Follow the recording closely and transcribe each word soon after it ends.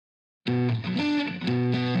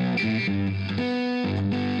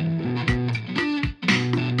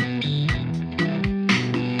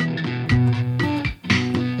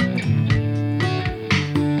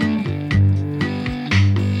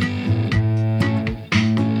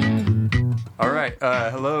right.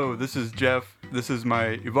 Hello, this is Jeff. This is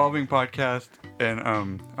my evolving podcast, and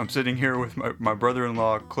I'm sitting here with my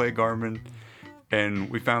brother-in-law, Clay Garman, and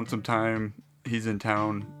we found some time. He's in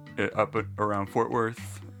town around Fort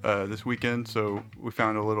Worth this weekend, so we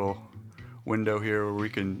found a little window here where we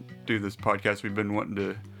can do this podcast. We've been wanting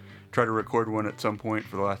to try to record one at some point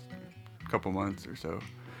for the last couple months or so.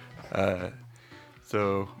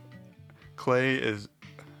 So Clay is...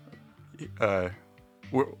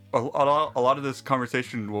 a lot of this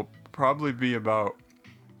conversation will probably be about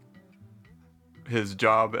his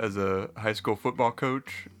job as a high school football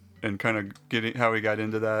coach and kind of getting how he got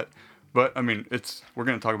into that. But I mean, we're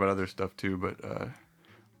going to talk about other stuff too. But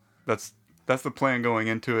that's the plan going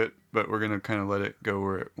into it. But we're going to kind of let it go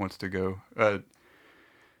where it wants to go.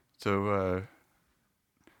 So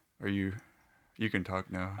you can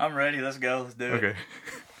talk now. I'm ready. Let's go. Let's do it.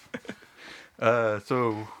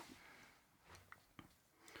 Okay.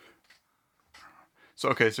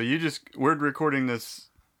 So we're recording this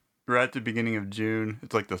right at the beginning of June.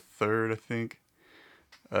 It's like the 3rd, I think,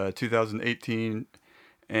 2018,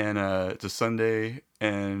 and it's a Sunday,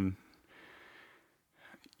 and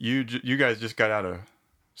you guys just got out of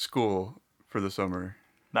school for the summer.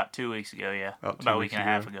 About 2 weeks ago, yeah. About a week and a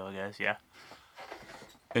half ago, I guess, yeah.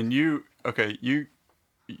 And your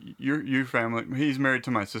family, he's married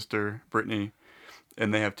to my sister, Brittany,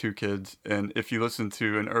 and they have 2 kids. And if you listen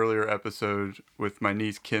to an earlier episode with my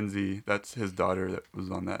niece Kinsey, that's his daughter that was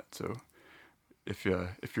on that. So if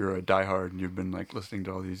you're a diehard and you've been like listening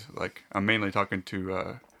to all these, like I'm mainly talking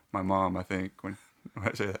to my mom, I think when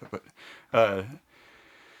I say that. But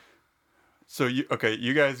so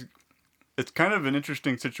you guys, it's kind of an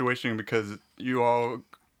interesting situation because you all,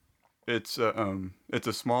 it's a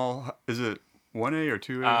small. Is it 1A or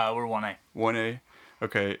 2A? We're 1A. 1A.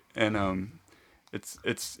 Okay, and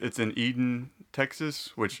It's in Eden,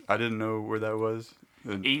 Texas, which I didn't know where that was.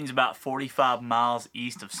 Eden's about 45 miles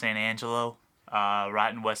east of San Angelo,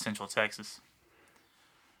 right in west central Texas.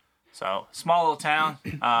 So, small little town.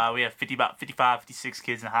 We have about 55, 56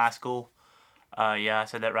 kids in high school. Yeah, I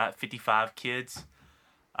said that right, 55 kids.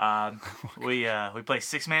 We play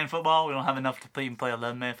 6-man football. We don't have enough to even play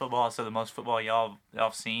 11-man football, so the most football y'all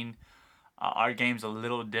have seen. Our game's a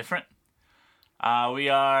little different. Brittany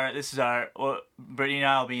and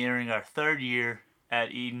I will be entering our 3rd year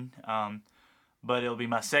at Eden, but it'll be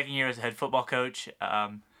my 2nd year as a head football coach.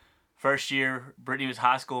 First year, Brittany was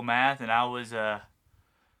high school math, and I was a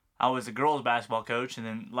girls basketball coach, and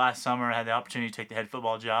then last summer I had the opportunity to take the head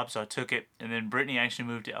football job, so I took it, and then Brittany actually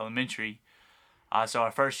moved to elementary. So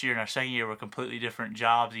our first year and our 2nd year were completely different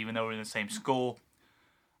jobs, even though we're in the same school.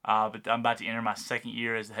 But I'm about to enter my 2nd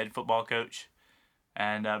year as the head football coach.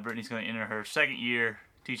 And Brittany's going to enter her 2nd year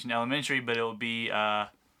teaching elementary, but it will be our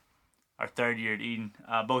 3rd year at Eden.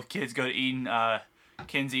 Both kids go to Eden.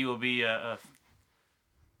 Kinsey will be a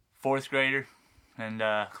 4th grader, and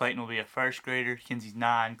Clayton will be a 1st grader. Kinsey's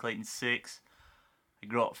 9, Clayton's 6. They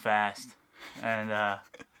grow up fast, and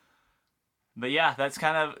but yeah, that's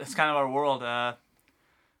kind of our world.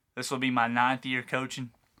 This will be my 9th year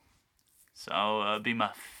coaching, so it'll be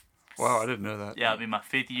my. Wow, I didn't know that. Yeah, it'll be my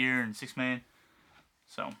 5th year in 6-man.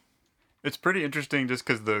 So, it's pretty interesting just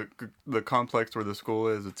because the complex where the school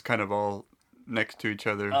is, it's kind of all next to each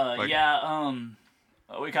other. We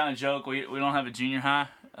kind of joke we don't have a junior high.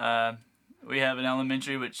 We have an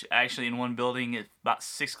elementary, which actually in one building, it's about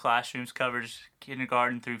 6 classrooms, covers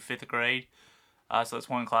kindergarten through 5th grade. So that's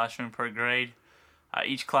 1 classroom per grade.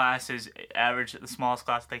 Each class is average. The smallest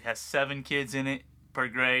class I think has 7 kids in it per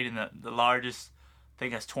grade, and the largest I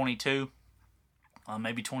think has 22,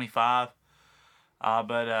 maybe 25.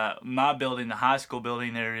 But my building, the high school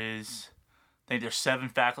building, there's 7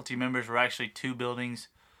 faculty members. We're actually 2 buildings,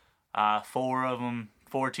 4 of them,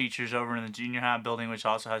 4 teachers over in the junior high building, which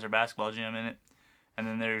also has our basketball gym in it. And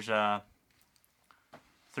then there's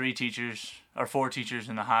 4 teachers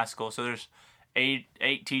in the high school. So there's 8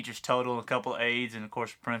 teachers total, a couple of aides, and of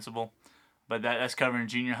course principal. But that's covering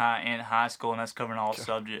junior high and high school, and that's covering all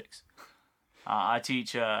subjects. I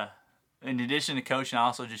teach, in addition to coaching, I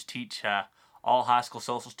also just teach all high school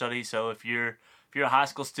social studies. So if you're a high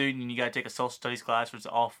school student and you got to take a social studies class, which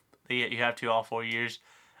you have to all 4 years,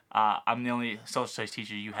 I'm the only social studies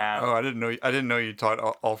teacher you have. Oh, I didn't know you taught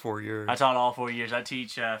all 4 years. I taught all 4 years. I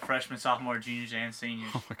teach freshmen, sophomore, juniors, and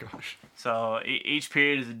seniors. Oh my gosh! So each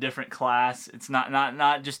period is a different class. It's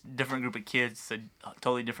not just a different group of kids. It's a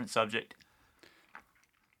totally different subject.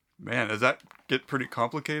 Man, does that get pretty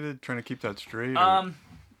complicated trying to keep that straight?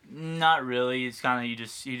 Not really. It's kind of you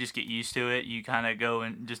just get used to it. You kind of go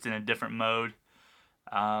in a different mode.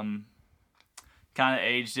 Kind of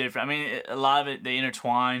age different. I mean, a lot of it they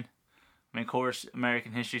intertwine. I mean, of course,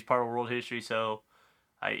 American history is part of world history, so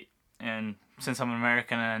and since I'm an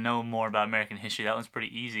American and I know more about American history, that one's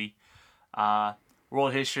pretty easy.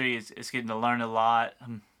 World history is getting to learn a lot.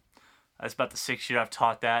 That's about the 6th year I've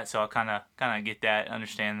taught that, so I kind of get that,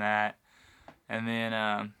 understand that. And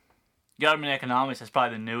then government economics, that's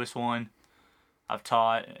probably the newest one I've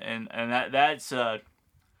taught, and that's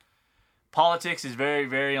politics is very,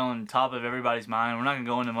 very on top of everybody's mind. We're not gonna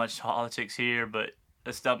go into much politics here, but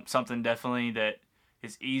it's something definitely that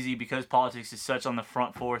is easy because politics is such on the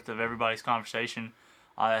front forth of everybody's conversation.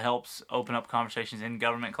 It helps open up conversations in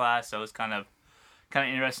government class, so it's kind of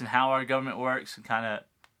interesting how our government works, and kind of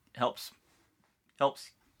helps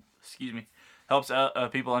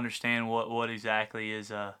people understand what exactly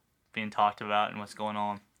is being talked about and what's going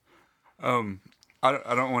on.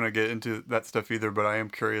 I don't want to get into that stuff either, but I am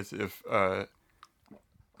curious if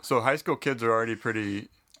so high school kids are already pretty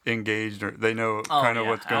engaged, or they know kind of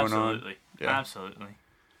what's going on. Yeah. Absolutely.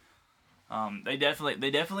 They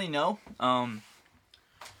definitely know.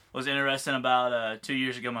 Was interesting about 2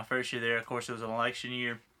 years ago, my first year there. Of course, it was an election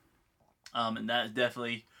year, and that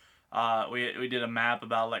definitely we did a map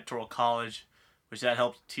about electoral college, which that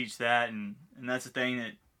helped teach that, and that's the thing,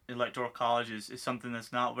 that electoral college is something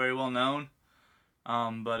that's not very well known,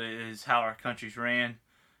 but it is how our country's ran,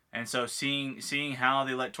 and so seeing how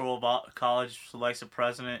the electoral college selects a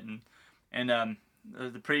president, and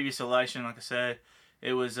the previous election, like I said,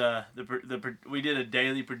 it was we did a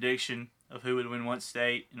daily prediction of who would win what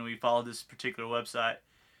state, and we followed this particular website,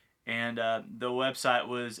 and the website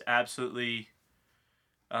was absolutely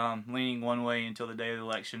leaning one way until the day of the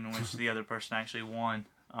election, in which the other person actually won,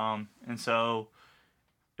 and so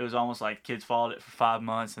it was almost like kids followed it for 5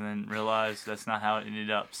 months and then realized that's not how it ended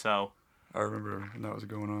up. So I remember when that was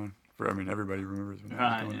going on. Everybody remembers when that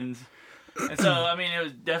right, was going on. and so I mean, it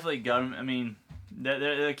was definitely government. I mean,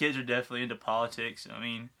 the kids are definitely into politics. I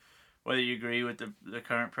mean, whether you agree with the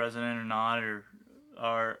current president or not,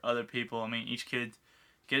 or other people. I mean, kids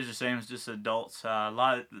are the same as just adults.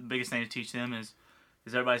 The biggest thing to teach them is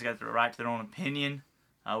everybody's got the right to their own opinion.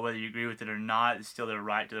 Whether you agree with it or not, it's still their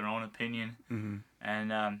right to their own opinion. Mm-hmm.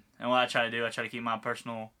 And what I try to do, I try to keep my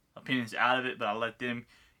personal opinions out of it, but I let them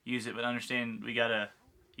use it. But understand, you gotta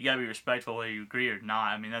be respectful whether you agree or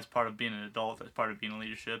not. I mean, that's part of being an adult. That's part of being in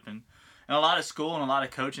leadership. And a lot of school and a lot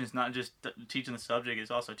of coaching is not just teaching the subject;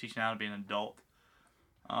 it's also teaching how to be an adult.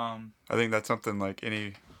 I think that's something like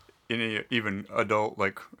any even adult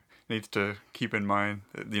needs to keep in mind.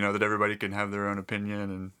 That everybody can have their own opinion,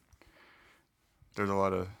 and there's a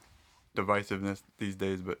lot of divisiveness these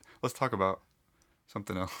days. But let's talk about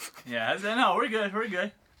something else. Yeah, no, we're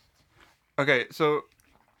good. Okay, so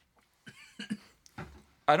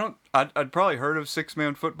I'd probably heard of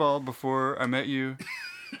six-man football before I met you.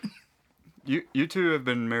 You two have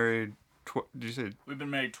been married. Did you say? We've been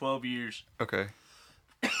married 12 years. Okay.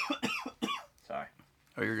 Sorry.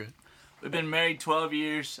 Oh, you're good. We've been married 12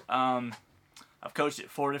 years. I've coached at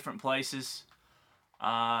 4 different places.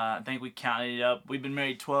 I think we counted it up. We've been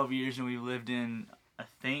married 12 years, and we've lived in, I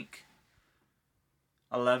think,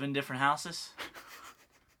 11 different houses.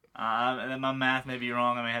 And then my math may be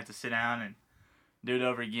wrong. I may have to sit down and do it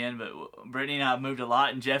over again. But Brittany and I have moved a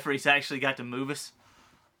lot, and Jeffrey's actually got to move us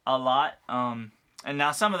a lot. And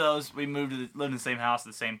now some of those we lived in the same house,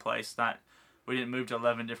 the same place. We didn't move to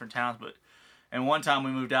 11 different towns, and one time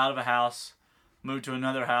we moved out of a house, moved to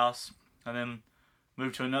another house, and then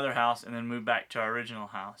moved to another house, and then moved back to our original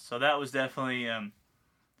house. So that was definitely an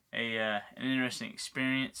interesting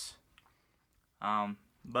experience. 12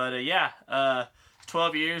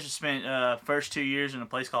 years. I spent first 2 years in a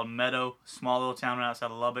place called Meadow, small little town right outside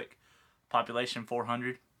of Lubbock, population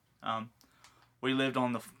 400. We lived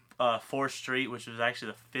on the 4th Street, which was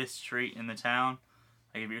actually the 5th street in the town.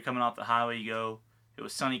 Like if you're coming off the highway, it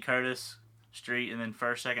was Sonny Curtis Street, and then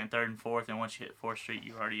 1st, 2nd, 3rd, and 4th, and once you hit 4th Street,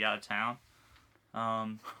 you're already out of town.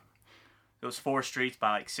 It was 4 streets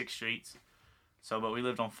by like 6 streets. But we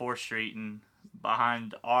lived on 4th Street, and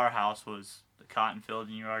behind our house was the cotton field,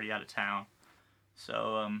 and you're already out of town.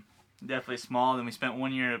 So definitely small. Then we spent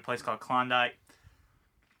 1 year at a place called Klondike,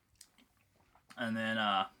 and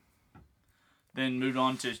then moved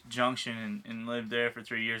on to Junction and lived there for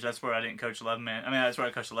 3 years. That's where I didn't coach 11-man. I mean, that's where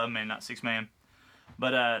I coached 11-man, not 6-man.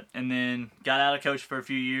 But and then got out of coach for a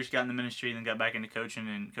few years, got in the ministry, and then got back into coaching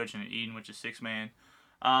at Eden, which is 6-man.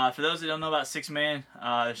 For those that don't know about 6-man,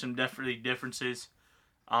 there's some definitely differences,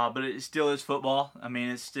 but it still is football. I mean,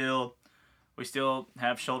 we still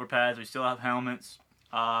have shoulder pads, we still have helmets.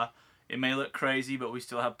 It may look crazy, but we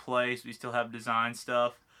still have plays, we still have design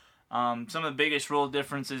stuff. Some of the biggest rule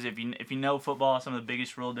differences, if you know football, some of the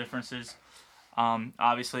biggest rule differences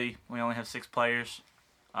Obviously, we only have 6 players.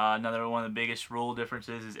 Another one of the biggest rule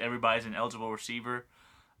differences is everybody's an eligible receiver,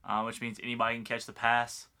 which means anybody can catch the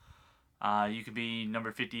pass. You could be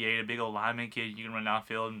number 58, a big old lineman kid. You can run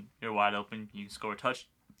downfield and you're wide open. You can score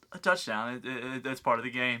a touchdown. That's part of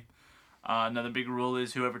the game. Another big rule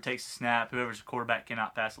is whoever takes the snap, whoever's a quarterback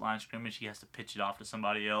cannot pass the line of scrimmage. He has to pitch it off to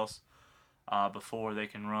somebody else before they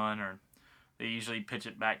can run, or they usually pitch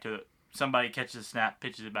it back to somebody catches the snap,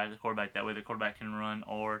 pitches it back to the quarterback. That way the quarterback can run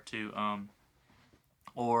he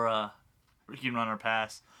can run or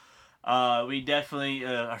pass. We definitely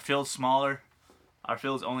our field's smaller. Our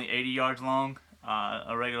field's only 80 yards long.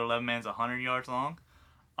 A regular 11-man's 100 yards long.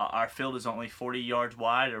 Our field is only 40 yards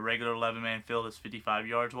wide. A regular 11-man field is 55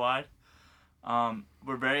 yards wide.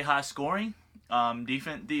 We're very high scoring.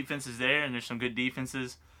 Defense is there, and there's some good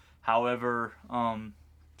defenses. However,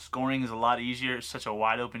 scoring is a lot easier. It's such a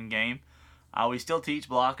wide open game. We still teach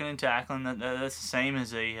blocking and tackling. That's the same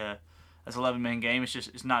as a 11-man game.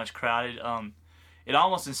 It's not as crowded. It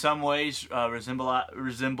almost in some ways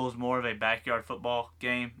resembles more of a backyard football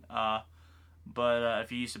game. But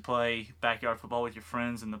if you used to play backyard football with your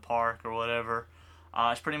friends in the park or whatever,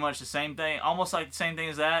 it's pretty much the same thing. Almost like the same thing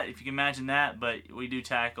as that, if you can imagine that. But we do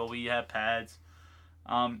tackle. We have pads.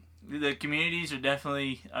 The communities are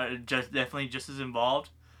definitely just as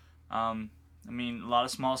involved. I mean, a lot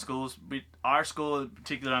of small schools. Our school, in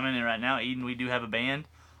particular, I'm in it right now, Eden. We do have a band.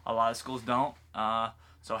 A lot of schools don't.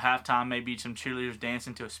 So halftime may be some cheerleaders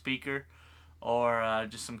dancing to a speaker, or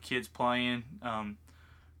just some kids playing.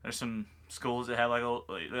 There's some schools that have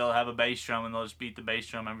they'll have a bass drum and they'll just beat the bass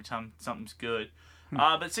drum every time something's good.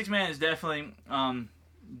 But 6-man is definitely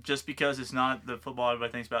just because it's not the football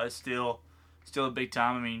everybody thinks about. It's still a big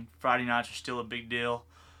time. I mean, Friday nights are still a big deal.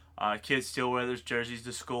 Kids still wear those jerseys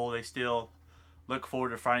to school. They still look forward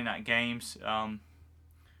to Friday night games.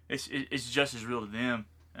 It's just as real to them.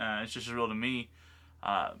 It's just as real to me.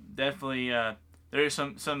 Definitely, there are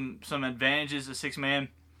some advantages of 6-man.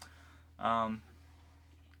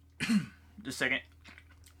 Just a second.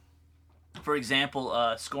 For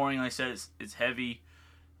example, scoring, like I said, it's heavy.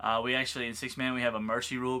 We actually, in 6-man, we have a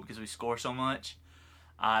mercy rule because we score so much.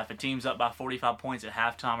 If a team's up by 45 points at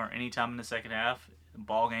halftime or any time in the second half, the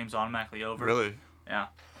ball game's automatically over. Really? Yeah.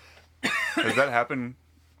 Does that happen?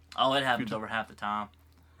 Oh, it happens over half the time.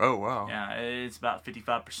 Oh, wow. Yeah, it's about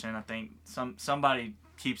 55%, I think. Somebody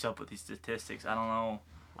keeps up with these statistics. I don't know.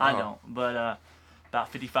 Wow. I don't. But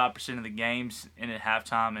about 55% of the games in at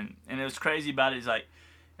halftime. And it was crazy about it is like,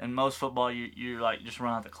 in most football, you're like, just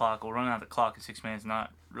run out the clock. Well, running out the clock in 6-man is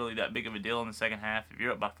not really that big of a deal in the second half. If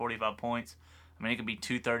you're up by 45 points, I mean, it could be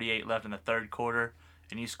 2:38 left in the third quarter,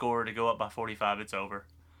 and you score to go up by 45, it's over.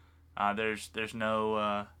 There's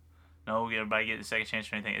no everybody getting a second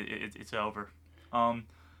chance or anything. It's over. Well,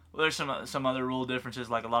 there's some other rule differences,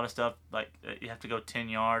 like a lot of stuff, like you have to go 10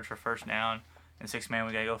 yards for first down. In 6-man,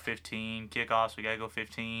 we got to go 15. Kickoffs, we got to go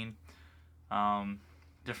 15.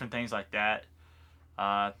 Different things like that.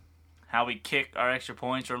 How we kick our extra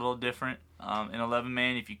points are a little different. In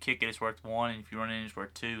 11-man, if you kick it, it's worth 1, and if you run it in, it's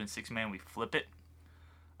worth 2. In 6-man, we flip it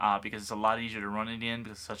because it's a lot easier to run it in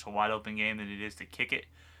because it's such a wide open game than it is to kick it.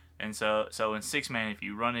 And so in 6-man, if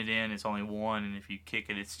you run it in, it's only 1, and if you kick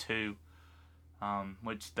it, it's 2,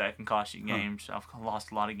 which that can cost you games. I've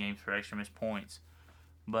lost a lot of games for extra missed points.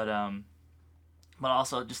 But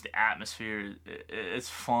also just the atmosphere, it's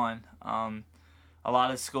fun. A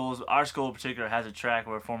lot of schools, our school in particular has a track.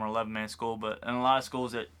 We're a former 11-man school, but in a lot of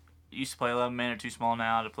schools that used to play 11-man are too small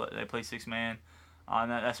now they play 6-man.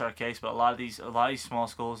 And that's our case. But a lot of these small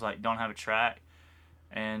schools like don't have a track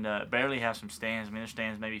and barely have some stands. I mean, their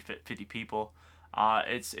stands maybe fit 50 people.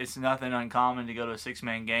 It's nothing uncommon to go to a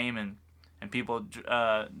 6-man game and people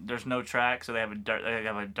there's no track, so they have a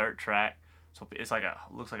dirt track. So it's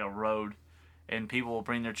looks like a road, and people will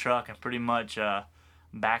bring their truck and pretty much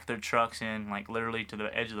back their trucks in, like literally to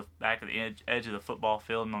the edge of the football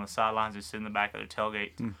field, and on the sidelines they sit in the back of their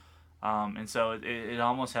tailgate. And so it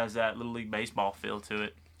almost has that Little League baseball feel to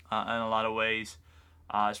it in a lot of ways.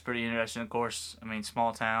 It's pretty interesting. Of course, I mean,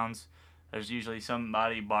 small towns, there's usually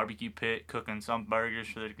somebody barbecue pit cooking some burgers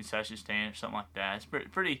for the concession stand or something like that. It's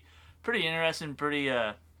pretty interesting. It's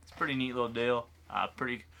a pretty neat little deal.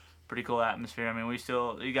 Pretty cool atmosphere. I mean,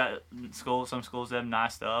 you got some schools that have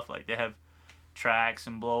nice stuff, like they have tracks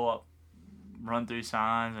and blow up run through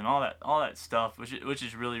signs and all that stuff, which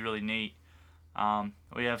is really, really neat.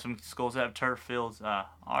 We have some schools that have turf fields.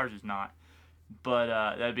 Ours is not, but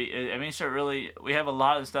we have a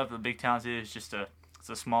lot of the stuff that the big towns is just it's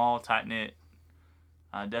a small, tight knit,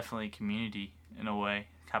 definitely community in a way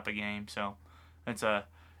type of game. So it's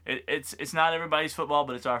it's not everybody's football,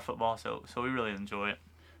 but it's our football, so we really enjoy it.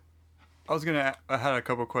 I had a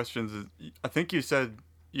couple questions. I think you said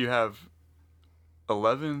you have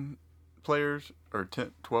 11 players or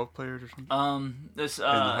 10, 12 players or something This in the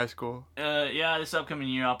high school. Yeah, this upcoming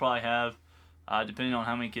year I'll probably have, depending on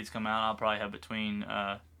how many kids come out, I'll probably have between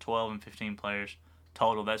 12 and 15 players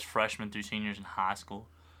total. That's freshmen through seniors in high school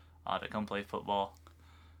that come play football.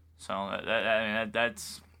 So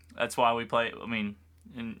that's why we play. I mean,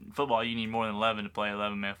 in football you need more than 11 to play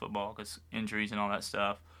 11-man football because injuries and all that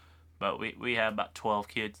stuff. But we have about 12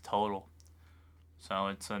 kids total. So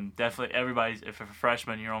it's definitely everybody's. If you're a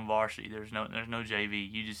freshman, you're on varsity. There's no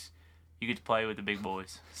JV. You get to play with the big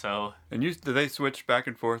boys. So and do they switch back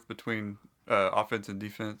and forth between offense and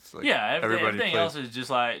defense? Like yeah, everything plays? else is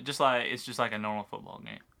just like it's just like a normal football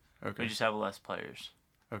game. Okay. We just have less players.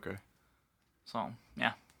 Okay. So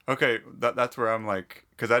yeah. Okay, that's where I'm like,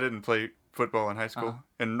 because I didn't play football in high school.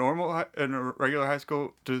 In regular high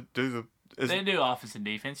school, they do offense and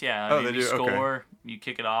defense. Yeah. I mean, they do. You score, okay. You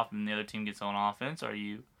kick it off, and the other team gets on offense, or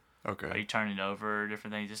you turn it over,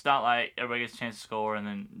 different things. It's not like everybody gets a chance to score, and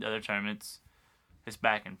then the other tournaments, it's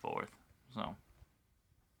back and forth. So.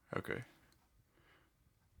 Okay.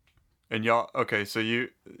 And y'all, okay, so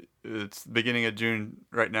it's the beginning of June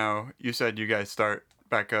right now. You said you guys start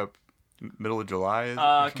back up middle of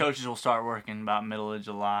July? Coaches will start working about middle of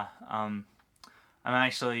July. I'm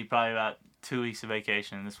actually probably about 2 weeks of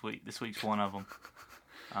vacation this week. This week's one of them.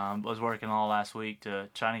 Was working all last week to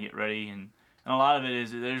trying to get ready, and a lot of it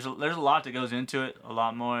is there's a lot that goes into it. A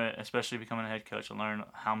lot more, especially becoming a head coach, to learn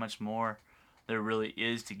how much more there really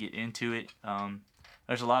is to get into it.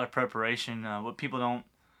 There's a lot of preparation. What people don't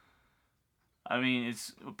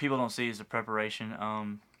see is the preparation.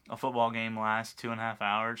 A football game lasts 2.5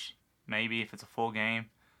 hours. Maybe if it's a full game.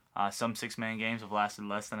 Some 6-man games have lasted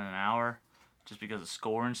less than an hour just because of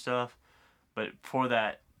score and stuff. But for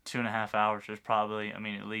that 2.5 hours, there's probably,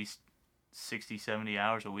 at least 60, 70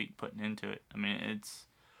 hours a week putting into it. It's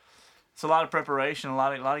a lot of preparation, a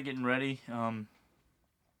lot of getting ready.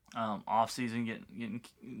 Off season, getting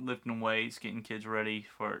lifting weights, getting kids ready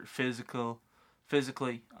for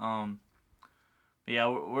physically. Yeah,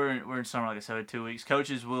 we're in summer, like I said, 2 weeks.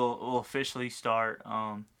 Coaches will officially start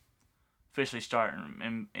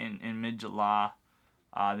in mid-July.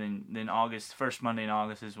 Then August, first Monday in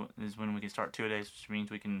August is when we can start 2 days, which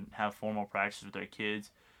means we can have formal practice with our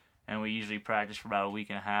kids. And we usually practice for about a week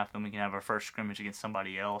and a half. Then we can have our first scrimmage against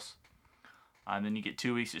somebody else. Then you get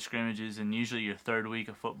 2 weeks of scrimmages, and usually your third week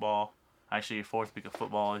of football, actually your fourth week of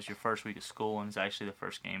football is your first week of school, and it's actually the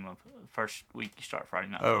first week you start Friday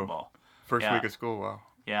night football. First week of school, wow.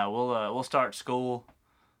 Yeah, we'll start school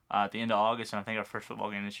at the end of August, and I think our first football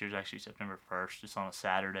game this year is actually September 1st. It's on a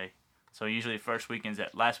Saturday. So usually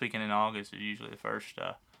last weekend in August is usually the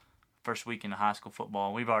first weekend of high school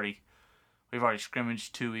football. We've already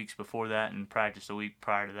scrimmaged 2 weeks before that and practiced a week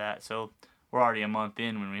prior to that. So we're already a month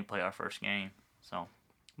in when we play our first game. So,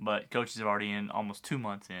 but coaches are already in almost 2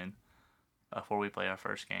 months in before we play our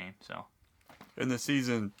first game. So. In the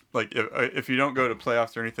season, like if you don't go to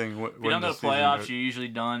playoffs or anything, if you don't go to playoffs, you're usually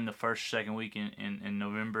done the second week in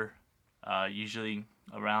November. Usually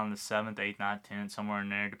around the 7th, 8th, 9th, 10th, somewhere in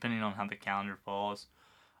there, depending on how the calendar falls.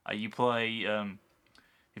 You play,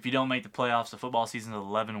 if you don't make the playoffs, the football season is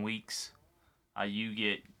 11 weeks. You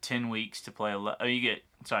get 10 weeks to play. You get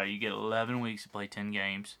 11 weeks to play 10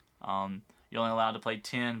 games. You're only allowed to play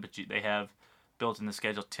 10, but they have built in the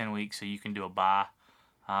schedule 10 weeks, so you can do a bye.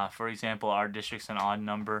 For example, our district's an odd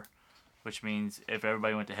number, which means if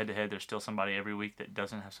everybody went to head-to-head, there's still somebody every week that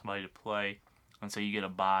doesn't have somebody to play, and so you get a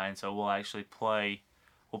bye. And so we'll actually play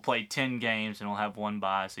 10 games, and we'll have one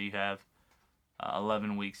bye, so you have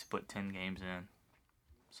 11 weeks to put 10 games in.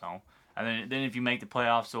 So, and then if you make the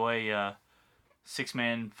playoffs, the way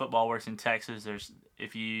 6-man football works in Texas,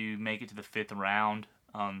 if you make it to the 5th round,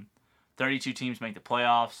 32 teams make the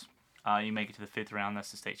playoffs. You make it to the 5th round,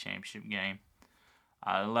 that's the state championship game.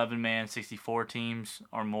 11-man, 64 teams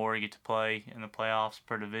or more get to play in the playoffs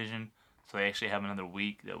per division. So they actually have another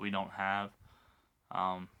week that we don't have.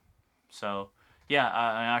 Our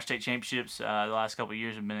state championships the last couple of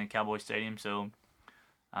years have been in Cowboy Stadium. So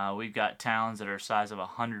we've got towns that are the size of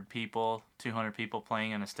 100 people, 200 people playing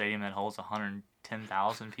in a stadium that holds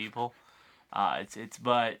 110,000 people. But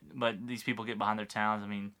these people get behind their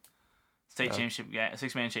towns. State championship,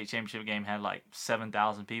 6-man state championship game had like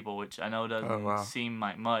 7,000 people, which I know doesn't seem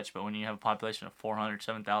like much, but when you have a population of 400,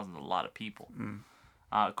 7,000 is a lot of people.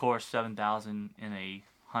 Of course, 7,000 in a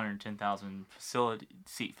 110,000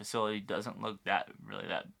 seat facility doesn't look that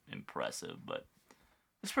impressive, but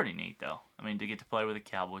it's pretty neat though. I mean, to get to play where the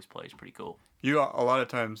Cowboys play is pretty cool. You a lot of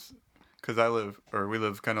times, because we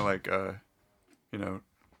live kind of like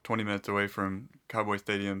 20 minutes away from Cowboy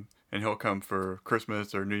Stadium, and he'll come for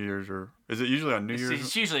Christmas or New Year's, or is it usually on New Year's?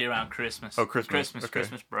 It's usually around Christmas. Oh, Christmas. Okay.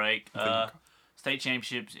 Christmas break. State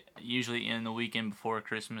championships usually in the weekend before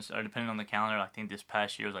Christmas, or depending on the calendar. I think this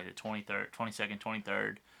past year was like the 23rd, 22nd,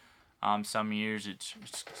 23rd. Some years it's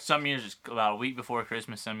about a week before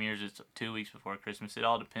Christmas. Some years it's 2 weeks before Christmas. It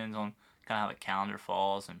all depends on kind of how the calendar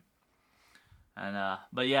falls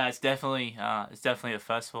but yeah, it's definitely a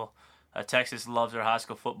festival. Texas loves their high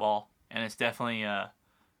school football, and it's definitely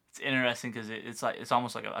it's interesting because it's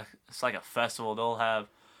almost like a festival. They'll have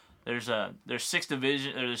there's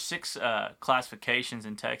 6 classifications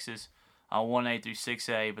in Texas, 1A through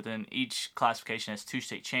 6A, but then each classification has 2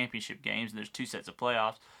 state championship games, and there's 2 sets of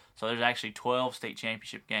playoffs. So there's actually 12 state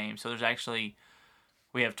championship games. So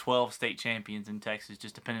we have 12 state champions in Texas,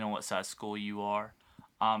 just depending on what size school you are.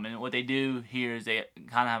 And what they do here is they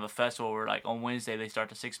kind of have a festival where, like, on Wednesday they start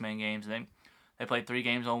the 6-man games, and then they play 3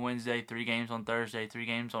 games on Wednesday, 3 games on Thursday, 3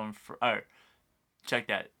 games on check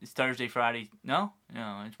that. It's Thursday, Friday. No,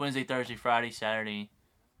 it's Wednesday, Thursday, Friday, Saturday.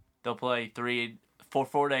 They'll play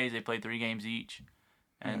 4 days. They play 3 games each,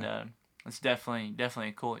 and it's definitely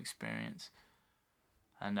a cool experience.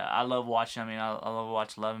 And I love watching. I mean, I love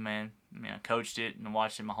watching 11-man. I mean, I coached it and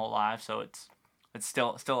watched it my whole life, so it's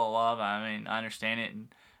still a love. I mean, I understand it.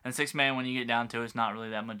 And 6-man, when you get down to it, it's not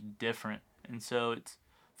really that much different. And so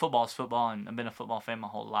football's football, and I've been a football fan my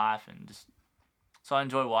whole life, and so I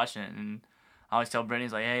enjoy watching it. And I always tell Brittany,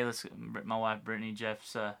 like, hey, my wife Brittany,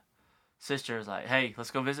 Jeff's sister, is like, hey,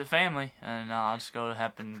 let's go visit family, and I'll just go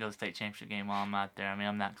to the state championship game while I'm out there. I mean,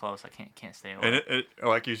 I'm that close. I can't stay away. And it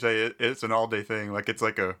like you say, it's an all day thing. Like, it's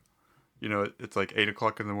like it's like 8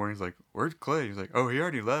 o'clock in the morning. He's like, where's Clay? He's like, oh, he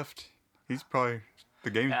already left. He's probably the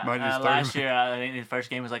game might have started. Last year, I think the first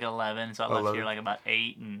game was like 11, so I left here like about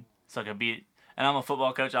 8, and so I could be. And I'm a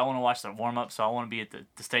football coach. I want to watch the warm up, so I want to be at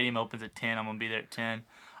the stadium opens at 10. I'm gonna be there at 10.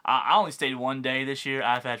 I only stayed 1 day this year.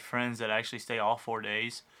 I've had friends that actually stay all 4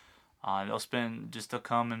 days. They'll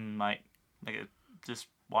come and just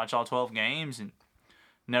watch all 12 games and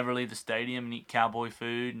never leave the stadium and eat Cowboy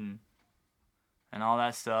food and all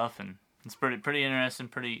that stuff. And it's pretty interesting,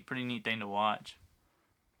 pretty neat thing to watch.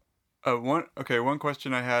 One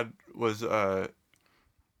question I had was I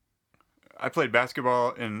played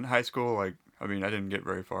basketball in high school. Like, I mean, I didn't get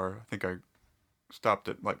very far. I think I stopped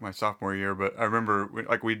at like my sophomore year, but I remember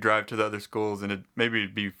we'd drive to the other schools, and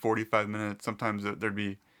it'd be 45 minutes. Sometimes there'd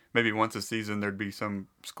be maybe once a season there'd be some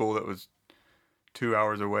school that was 2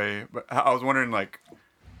 hours away. But I was wondering, like,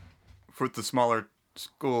 for the smaller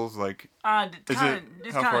schools, like, how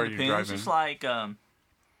far are you driving? It's just like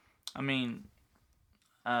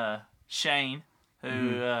Shane,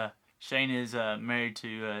 who Shane is married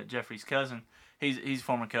to Jeffrey's cousin. He's a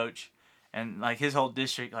former coach. And, like, his whole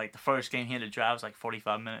district, like, the first game he had to drive was, like,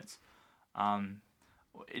 45 minutes.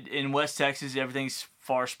 In West Texas, everything's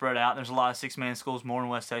far spread out. There's a lot of 6-man schools more in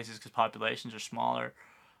West Texas because populations are smaller.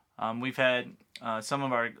 We've had some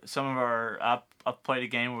of our. I've played a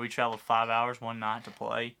game where we traveled 5 hours one night to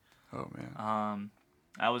play. Oh, man.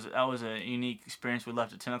 That was a unique experience. We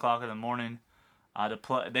left at 10 o'clock in the morning to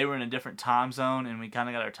play. They were in a different time zone, and we kind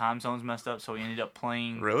of got our time zones messed up, so we ended up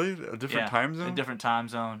playing. Really? A different time zone? A different time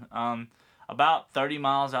zone. About 30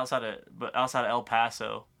 miles outside of El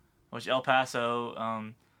Paso, which El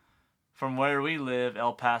Paso, from where we live,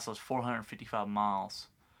 El Paso is 455 miles.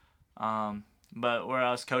 But where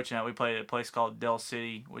I was coaching at, we played at a place called Del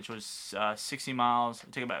City, which was 60 miles.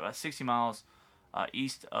 It took about 60 miles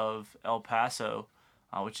east of El Paso,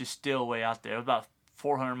 which is still way out there. It was about a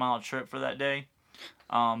 400-mile trip for that day.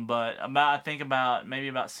 But maybe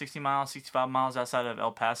about 60 miles, 65 miles outside of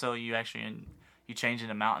El Paso, you change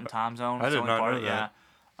into mountain time zone. I did not know that.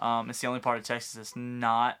 Yeah. It's the only part of Texas that's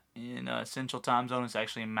not in a central time zone. It's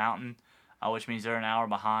actually a mountain, which means they're an hour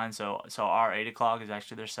behind. So our 8 o'clock is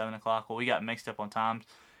actually their 7 o'clock. Well, we got mixed up on times,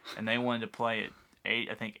 and they wanted to play at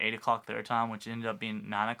 8 o'clock their time, which ended up being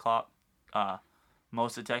 9 o'clock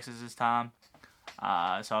most of Texas's time.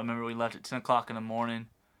 So I remember we left at 10 o'clock in the morning.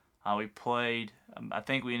 We played. I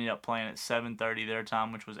think we ended up playing at 7:30 their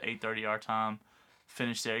time, which was 8:30 our time.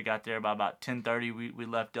 Finished there, got there by about 10:30. We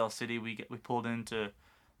left Del City. We pulled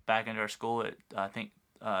back into our school at I think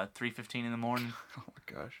 3:15 in the morning. Oh my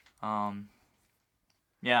gosh.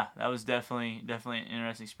 Yeah, that was definitely an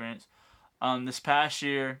interesting experience. This past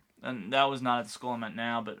year, and that was not at the school I'm at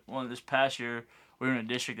now, but this past year we were in a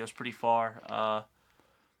district that was pretty far.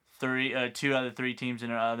 2 out of 3 teams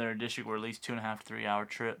in our other district were at least 2.5 to 3 hour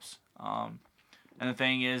trips. And the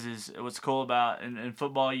thing is what's cool about in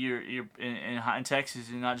football, you're in Texas,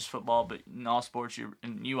 and not just football, but in all sports, you're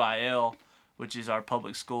in UIL, which is our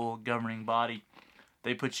public school governing body.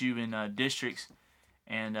 They put you in districts,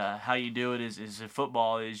 and how you do it is in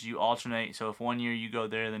football is you alternate. So if one year you go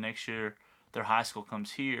there, the next year their high school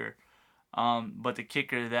comes here. But the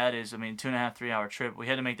kicker to that is, 2.5, 3 hour trip. We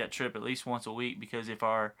had to make that trip at least once a week because if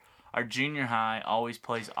our junior high always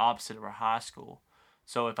plays opposite of our high school.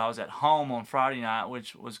 So if I was at home on Friday night,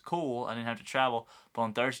 which was cool, I didn't have to travel. But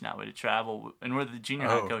on Thursday night, we had to travel. And we're the junior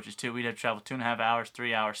high coaches, too. We'd have to travel 2.5 hours,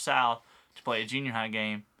 3 hours south to play a junior high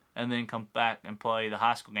game and then come back and play the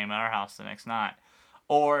high school game at our house the next night.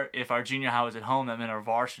 Or if our junior high was at home, that meant our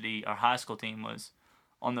varsity, our high school team was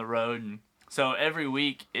on the road. And so every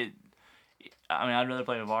week, I'd rather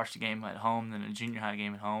play a varsity game at home than a junior high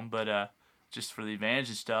game at home, but just for the advantage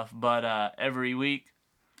and stuff. But every week,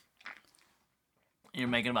 you're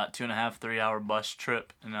making about 2.5, 3 hour bus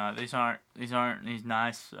trip, and these aren't these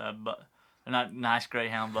nice, but they're not nice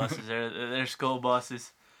Greyhound buses. they're school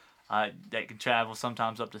buses that can travel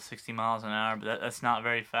sometimes up to 60 miles an hour, but that's not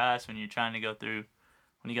very fast when you're trying to go through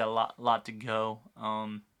when you got a lot to go.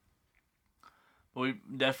 But we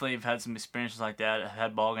definitely have had some experiences like that. I've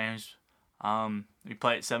had ball games. We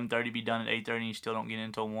play at 7:30, be done at 8:30, and you still don't get in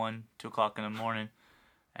until 1, 2 o'clock in the morning.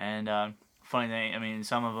 And funny thing,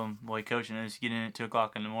 some of them, boy, coaching is get in at 2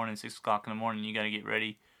 o'clock in the morning, 6 o'clock in the morning. You got to get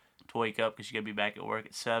ready to wake up because you got to be back at work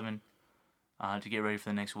at 7 to get ready for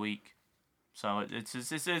the next week. So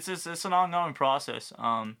it's an ongoing process.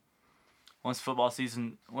 Once football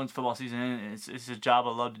season ends, it's a job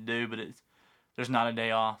I love to do, but there's not a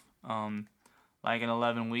day off. Like in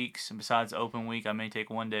 11 weeks, and besides open week, I may take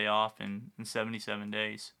one day off in 77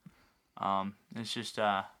 days. It's just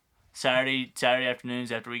Saturday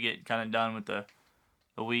afternoons after we get kind of done with the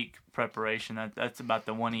week preparation. That's about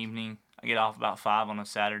the one evening. I get off about 5 on a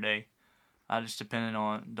Saturday. Just depending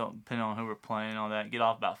on who we're playing and all that. Get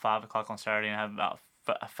off about 5 o'clock on Saturday and have about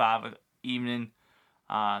 5 evening.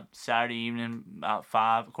 Saturday evening about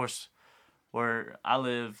 5. Of course, where I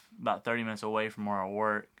live about 30 minutes away from where I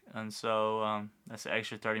work. And so that's an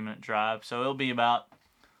extra 30-minute drive. So it'll be get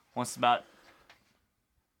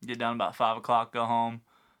done about 5 o'clock, go home,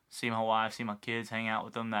 see my wife, see my kids, hang out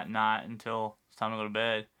with them that night until it's time to go to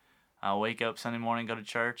bed. I'll wake up Sunday morning, go to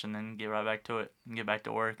church, and then get right back to it and get back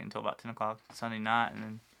to work until about 10 o'clock Sunday night. And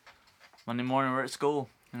then Monday morning we're at school.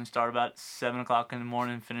 And start about 7 o'clock in the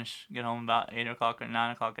morning, get home about 8 o'clock or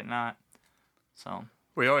 9 o'clock at night. So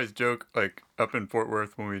we always joke, like, up in Fort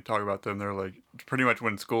Worth when we talk about them, they're like, pretty much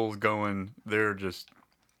when school's going, they're just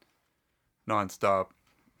nonstop.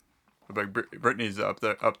 Like, Brittany's up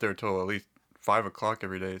there till at least 5 o'clock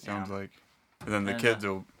every day, it sounds like. And then the kids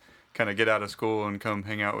will kind of get out of school and come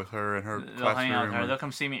hang out with her in her classroom. They'll hang out with her. They'll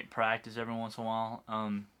come see me at practice every once in a while.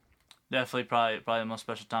 Definitely, probably the most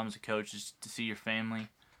special time as a coach is to see your family.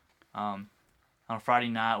 On a Friday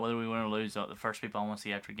night, whether we win or lose, the first people I want to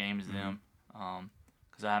see after a game is them.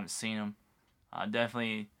 Because I haven't seen them.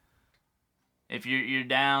 Definitely, if you're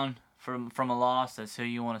down from a loss, that's who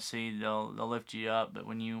you want to see. They'll lift you up. But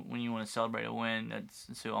when you want to celebrate a win,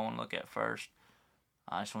 that's who I want to look at first.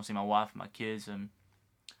 I just want to see my wife and my kids,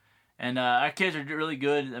 and our kids are really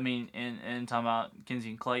good. And talking about Kinsey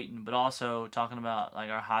and Clayton, but also talking about like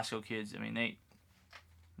our high school kids. They,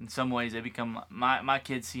 in some ways, they become my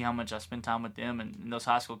kids. See how much I spend time with them, and those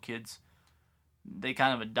high school kids, they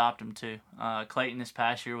kind of adopt them too. Clayton this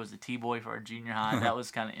past year was the T-boy for our junior high. That was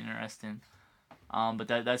kind of interesting. But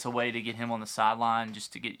that's a way to get him on the sideline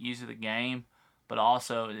just to get used to the game. But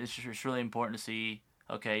also, it's really important to see,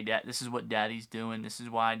 okay, this is what Daddy's doing. This is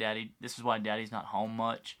why Daddy's not home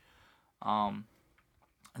much. And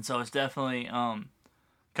so it's definitely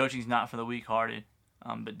coaching's not for the weak-hearted.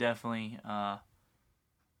 But definitely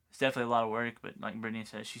it's definitely a lot of work. But like Brittany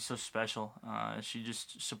said, she's so special. She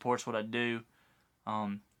just supports what I do.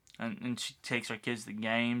 And she takes our kids to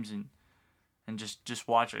games and just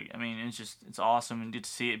watch her. It's awesome and get to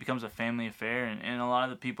see it. It becomes a family affair, and a lot of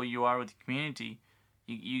the people you are with the community,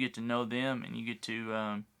 you get to know them, and you get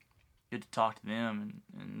to talk to them,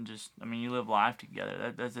 and just you live life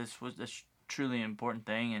together. That's truly an important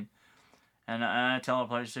thing, and I tell our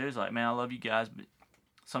players too, like, man, I love you guys, but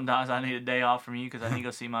sometimes I need a day off from you because I need to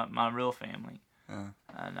go see my real family. And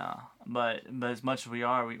but as much as we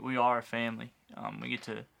are a family. We get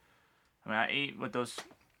to. I eat with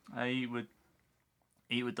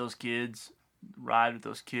those kids, ride with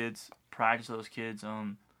those kids, practice with those kids.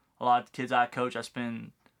 A lot of the kids I coach, I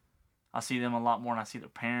see them a lot more than I see their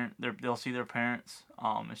parent. They'll see their parents.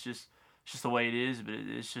 It's just the way it is, but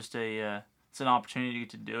it's just it's an opportunity to get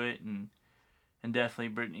to do it, and and definitely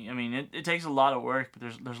Brittany. I mean, it takes a lot of work, but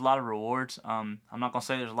there's a lot of rewards. I'm not gonna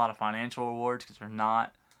say there's a lot of financial rewards because there's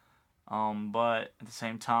not. But at the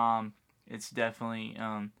same time, it's definitely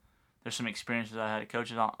there's some experiences I had at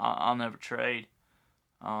coaches I'll never trade.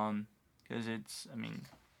 Because it's, I mean,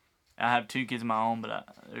 I have 2 kids of my own, but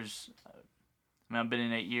I've been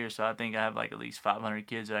in 8 years, so I think I have like at least 500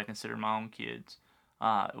 kids that I consider my own kids.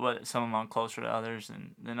 Some of them I'm closer to others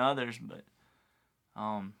than others, but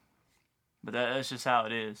that's just how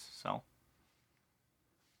it is. So,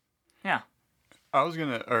 yeah. I was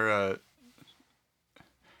gonna,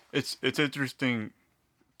 it's interesting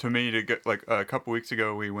to me to get, like, a couple weeks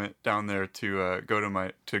ago we went down there to go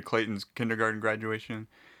to Clayton's kindergarten graduation,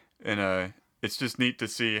 and it's just neat to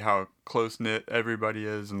see how close knit everybody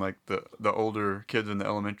is, and like the older kids in the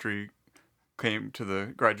elementary came to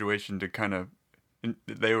the graduation to kind of,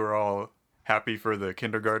 they were all happy for the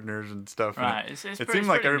kindergartners and stuff. Right. And it seemed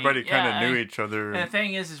like everybody kind of knew each other. And the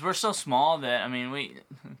thing is we're so small that, I mean,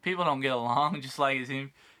 people don't get along just like it's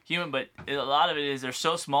human, but a lot of it is they're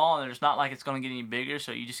so small and it's not like it's going to get any bigger,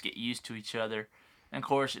 so you just get used to each other. And of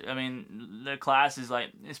course, I mean, their classes, like,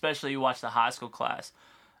 especially you watch the high school classes,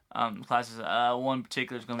 one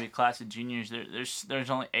particular is going to be a class of juniors. There's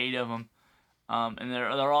only 8 of them. And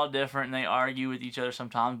they're all different, and they argue with each other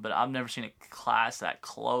sometimes. But I've never seen a class that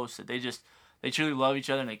close that they truly love each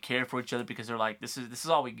other and they care for each other because they're like, this is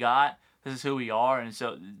all we got. This is who we are, and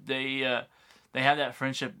so they have that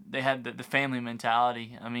friendship. They have the family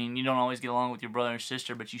mentality. I mean, you don't always get along with your brother or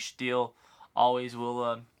sister, but you still always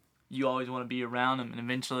will. You always want to be around them, and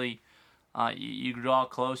eventually, you draw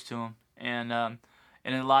close to them. And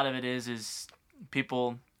a lot of it is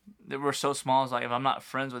people that we're so small. It's like, if I'm not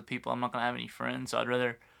friends with people, I'm not gonna have any friends. So I'd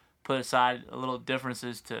rather put aside a little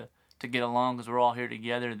differences to get along because we're all here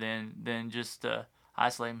together than just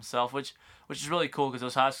isolate myself, which is really cool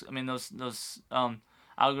because I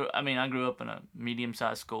grew up in a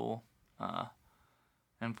medium-sized school,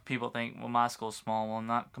 and people think, well, my school's small. Well,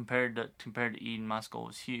 not compared to Eden, my school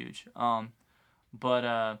was huge.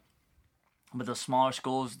 But the smaller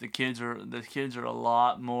schools, the kids are a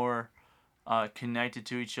lot more connected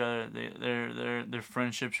to each other. Their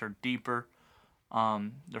friendships are deeper.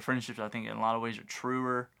 Their friendships, I think, in a lot of ways are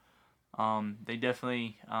truer. They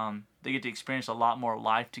definitely they get to experience a lot more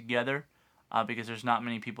life together because there's not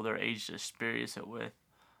many people their age to experience it with.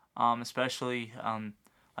 Especially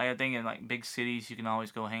like, I think in like big cities, you can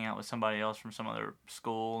always go hang out with somebody else from some other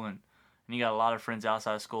school, and you got a lot of friends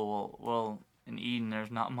outside of school. Well, in Eden,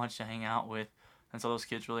 there's not much to hang out with, and so those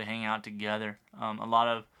kids really hang out together. A lot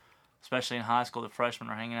of, especially in high school, the freshmen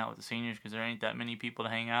are hanging out with the seniors because there ain't that many people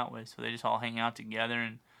to hang out with, so they just all hang out together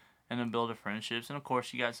and then build friendships. And of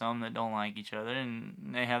course, you got some that don't like each other,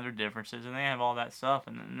 and they have their differences, and they have all that stuff,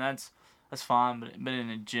 and that's fine. But in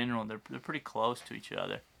a general, they're pretty close to each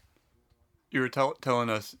other. You were telling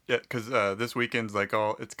us, yeah, because this weekend's like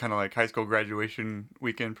it's kind of like high school graduation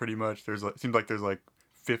weekend, pretty much. Seems like there's like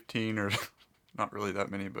 15 or not really that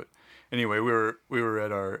many, but anyway, we were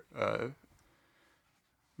at our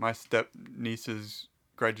my step niece's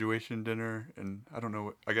graduation dinner, and I don't know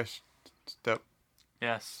what, I guess step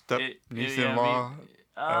niece-in-law.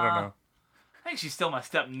 I don't know. I think she's still my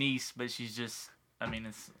step niece, but she's just, I mean,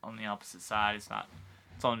 it's on the opposite side. It's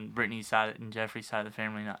on Brittany's side and Jeffrey's side of the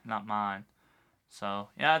family, not mine. So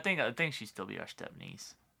yeah, I think she'd still be our step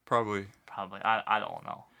niece. Probably. I don't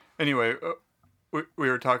know. Anyway, we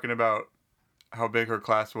were talking about how big her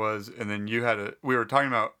class was, and then we were talking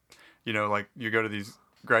about, like, you go to these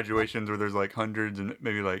graduations where there's like hundreds and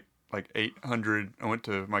maybe like 800. I went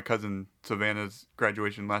to my cousin Savannah's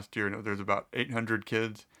graduation last year, and there's about 800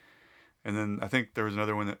 kids, and then I think there was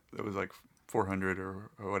another one that was like 400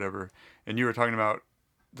 or whatever. And you were talking about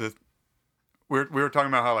we were talking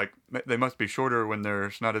about how, like, they must be shorter when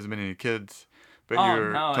there's not as many kids. But you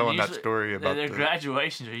were telling that story about their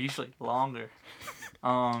graduations are usually longer.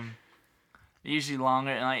 Usually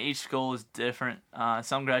longer, and like each school is different.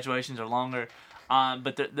 Some graduations are longer,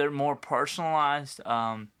 but they're more personalized.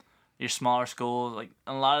 Your smaller schools, like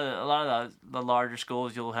a lot of the larger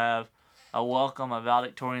schools, you'll have a welcome, a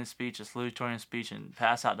valedictorian speech, a salutatorian speech, and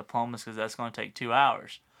pass out diplomas because that's going to take 2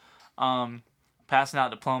 hours. Passing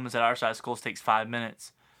out diplomas at our size schools takes 5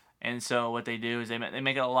 minutes, and so what they do is they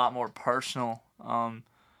make it a lot more personal.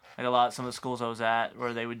 Like some of the schools I was at,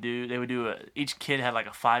 where they would do each kid had like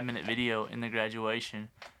a 5-minute video in the graduation,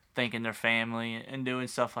 thanking their family and doing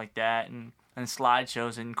stuff like that, and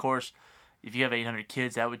slideshows. And of course, if you have 800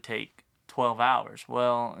 kids, that would take 12 hours.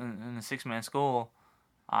 Well, in a 6-man school,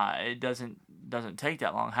 it doesn't take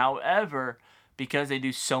that long. However, because they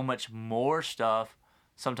do so much more stuff,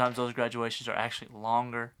 sometimes those graduations are actually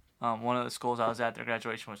longer. One of the schools I was at, their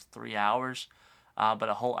graduation was 3 hours, but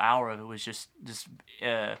a whole hour of it was just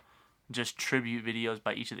tribute videos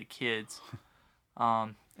by each of the kids.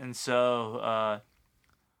 And so,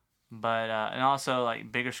 and also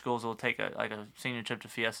like bigger schools will take a senior trip to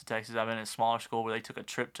Fiesta, Texas. I've been in a smaller school where they took a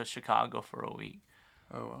trip to Chicago for a week.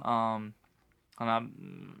 Oh wow.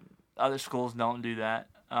 Other schools don't do that.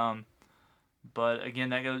 But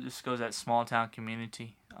again, just goes that small town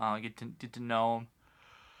community. Get to know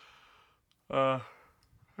them.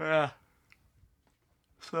 Yeah.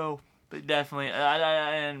 So, but definitely,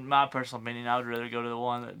 in my personal opinion, I would rather go to the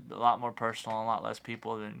one that's a lot more personal and a lot less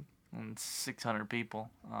people than 600 people.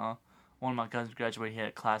 One of my cousins graduated, he had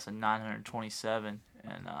a class of 927,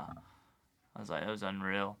 and I was like, that was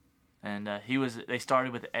unreal. And they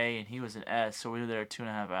started with A, and he was an S, so we were there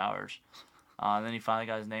 2.5 hours. And then he finally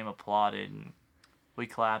got his name applauded, and we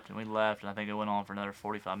clapped and we left, and I think it went on for another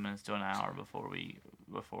 45 minutes to an hour before we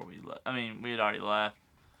left. I mean, we had already left.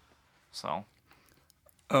 So.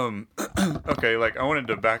 Okay, like I wanted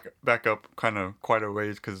to back up kind of quite a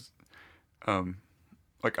ways because,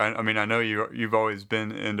 like I mean I know you've always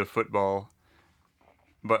been into football,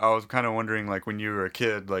 but I was kind of wondering like when you were a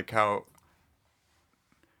kid, like how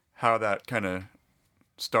that kind of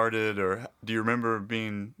started, or do you remember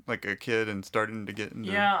being like a kid and starting to get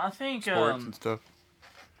into I think sports and stuff?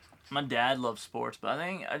 My dad loved sports, but I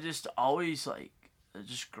think I just always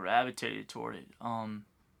just gravitated toward it.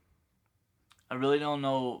 I really don't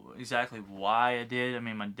know exactly why I did. I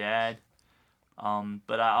mean, my dad,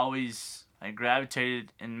 but I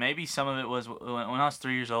gravitated, and maybe some of it was when I was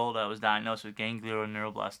 3 years old, I was diagnosed with ganglionic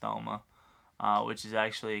neuroblastoma, which is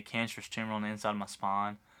actually a cancerous tumor on the inside of my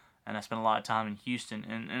spine. And I spent a lot of time in Houston,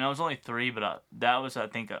 and I was only 3, but that was, I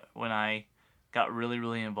think, when I got really,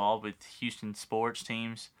 really involved with Houston sports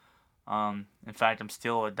teams. In fact, I'm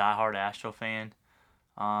still a diehard Astro fan,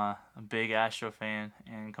 a big Astro fan,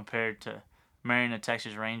 and compared to marrying a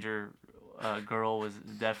Texas Ranger girl was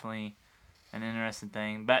definitely an interesting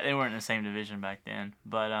thing. But they weren't in the same division back then.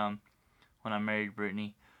 But when I married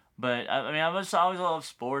Brittany, but I mean, I always loved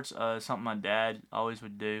sports. Something my dad always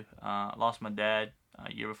would do. I lost my dad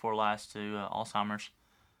year before last to Alzheimer's.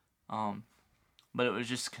 But it was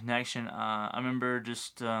just connection. I remember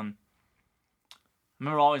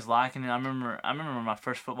always liking it. I remember my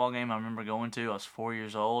first football game I remember going to. I was 4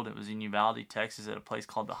 years old. It was in Uvalde, Texas, at a place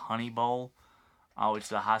called the Honey Bowl, which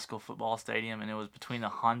is a high school football stadium, and it was between the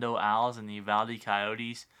Hondo Owls and the Uvalde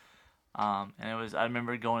Coyotes. And I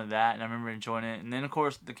remember going to that, and I remember enjoying it. And then, of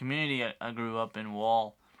course, the community I grew up in,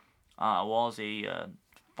 Wall. Wall's a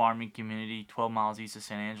farming community 12 miles east of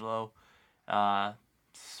San Angelo.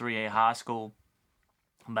 3A high school,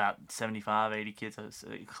 about 75, 80 kids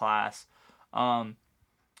a class.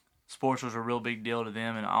 Sports was a real big deal to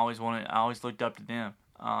them, and I always looked up to them.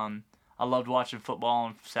 I loved watching football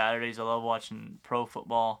on Saturdays. I loved watching pro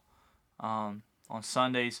football on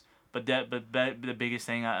Sundays. But the biggest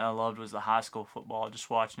thing I loved was the high school football. Just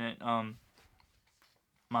watching it.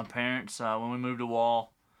 My parents, when we moved to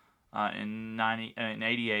Wall in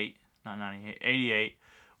 88,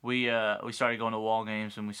 we started going to Wall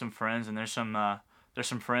games, and we some friends, and there's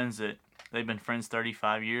some friends that they've been friends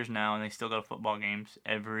 35 years now, and they still go to football games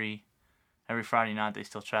every Friday night. They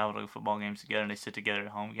still travel to football games together, and they sit together at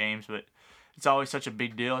home games. But it's always such a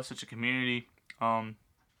big deal. It's such a community. And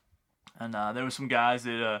there were some guys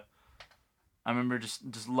that I remember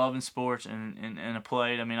just loving sports and I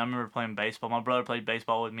played. I mean, I remember playing baseball. My brother played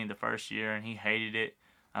baseball with me the first year, and he hated it.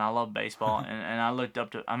 And I loved baseball, and I looked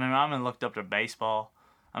up to. I looked up to baseball.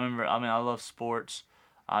 I love sports.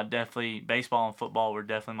 Definitely baseball and football were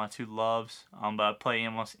definitely my two loves. But I play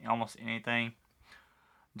almost anything.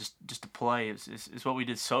 Just to play. It's what we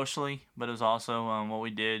did socially, but it was also what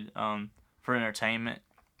we did for entertainment.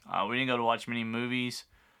 We didn't go to watch many movies.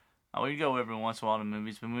 We'd go every once in a while to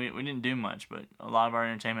movies, but we didn't do much. But a lot of our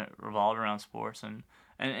entertainment revolved around sports. And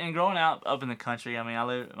growing up in the country, I mean,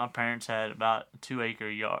 my parents had about a 2 acre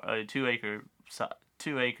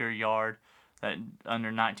yard that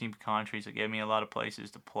under 19 pecan trees that gave me a lot of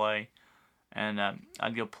places to play. And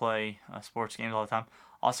I'd go play sports games all the time.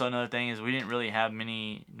 Also, another thing is we didn't really have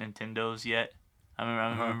many Nintendos yet. I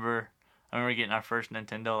remember getting our first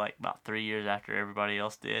Nintendo like about 3 years after everybody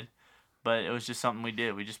else did. But it was just something we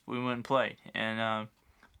did. We went and played, and I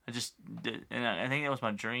just did, and I think that was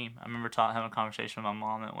my dream. I remember having a conversation with my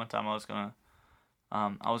mom that one time I was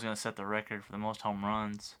gonna set the record for the most home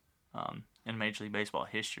runs in Major League Baseball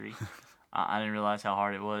history. I didn't realize how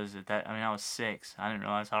hard it was at that. I mean, I was 6. I didn't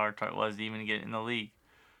realize how hard it was to even get in the league.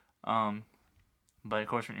 But of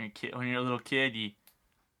course, when you're a little kid, you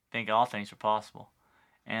think all things are possible,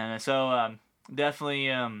 and so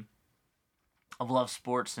definitely. I've loved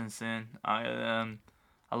sports since then. I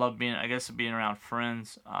love being around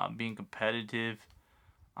friends, being competitive.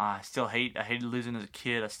 I hated losing as a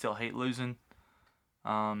kid. I still hate losing.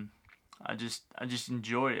 I just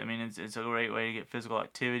enjoy it. I mean, it's a great way to get physical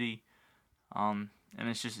activity. And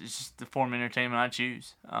it's just the form of entertainment I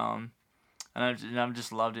choose. And I've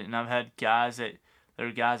just loved it. And I've had there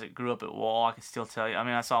were guys that grew up at Wall. I can still tell you. I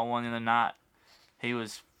mean, I saw one the other night. He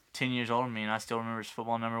was 10 years older than me, and I still remember his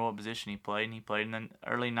football number, what position he played, and he played in the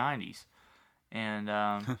early 90s. And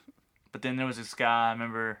but then there was this guy, I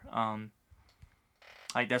remember,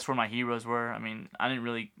 like that's where my heroes were. I mean, I didn't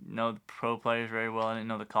really know the pro players very well. I didn't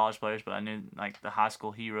know the college players, but I knew like the high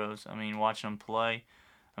school heroes. I mean, watching them play.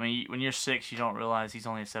 I mean, when you're 6, you don't realize he's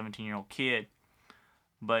only a 17-year-old kid,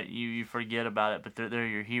 but you forget about it. But they're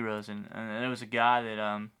your heroes, and there was a guy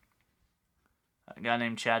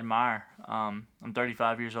named Chad Meyer. I'm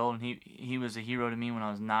 35 years old, and he was a hero to me when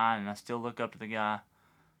I was 9, and I still look up to the guy.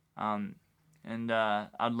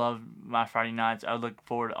 I'd love my Friday nights. I would look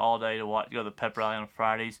forward all day to go to the pep rally on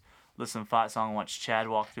Fridays, listen to Fight Song, watch Chad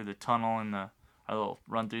walk through the tunnel and our little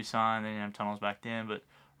run-through sign. They didn't have tunnels back then, but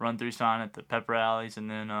run-through sign at the pep rallies, and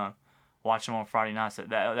then watch them on Friday nights.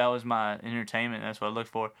 That was my entertainment. That's what I looked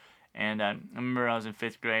for. And I remember I was in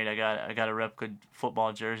 5th grade. I got a replica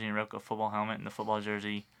football jersey and a replica football helmet, and the football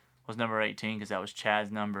jersey was number 18 because that was Chad's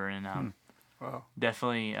number. And Wow.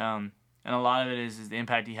 definitely, and a lot of it is the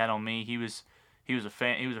impact he had on me. He was a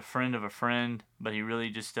fan. He was a friend of a friend, but he really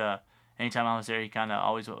just anytime I was there, he kind of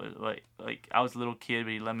always like I was a little kid,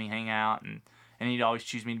 but he let me hang out, and he'd always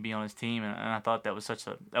choose me to be on his team, and I thought that was such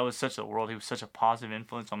a world. He was such a positive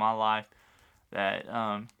influence on my life that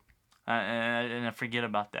I forget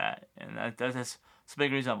about that, and that's the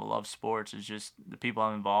big reason I love sports is just the people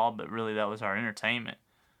I'm involved, but really that was our entertainment,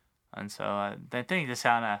 and so I think that's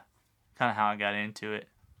kind of how I got into it.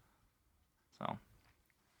 So.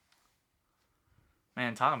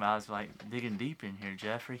 Man, talking about it's like digging deep in here,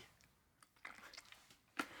 Jeffrey.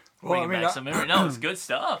 Well, I mean, back some memory. No, it's good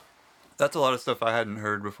stuff. That's a lot of stuff I hadn't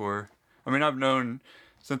heard before. I mean, I've known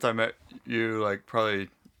since I met you, like probably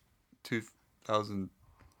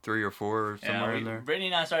 2003 or 4 or somewhere in there. Brittany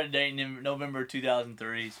and I started dating in November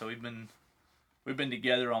 2003, so we've been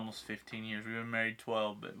together almost 15 years. We've been married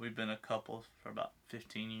 12, but we've been a couple for about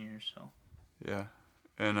 15 years. So. Yeah,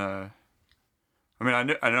 and I mean, I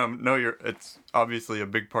know it's obviously a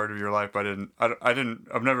big part of your life. But I don't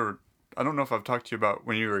know if I've talked to you about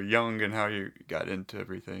when you were young and how you got into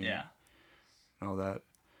everything. Yeah. And all that.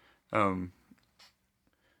 Trying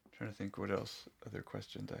to think what else, other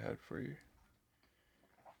questions I had for you.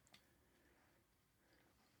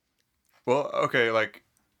 Well, okay, like,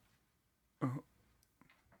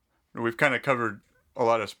 we've kind of covered a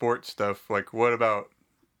lot of sports stuff. Like, what about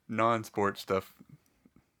non-sports stuff?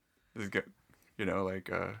 You know, like,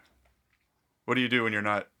 what do you do when you're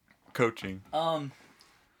not coaching? Yeah.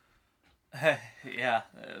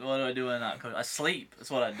 What do I do when I'm not coaching? I sleep. That's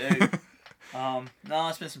what I do. No,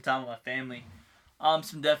 I spend some time with my family.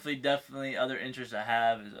 Some definitely other interests I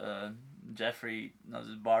have is Jeffrey knows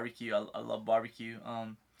his barbecue. I love barbecue.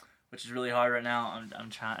 Which is really hard right now. I'm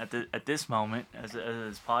trying at this moment as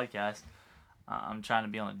this podcast. I'm trying to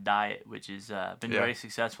be on a diet, which has been very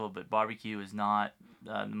successful. But barbecue is not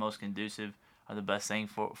the most conducive or the best thing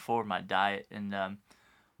for my diet. And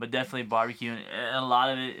but definitely barbecue, and a lot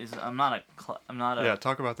of it is I'm not a Yeah,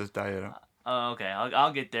 talk about this diet. Okay,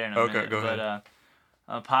 I'll get there in a minute. Okay, go ahead. I'm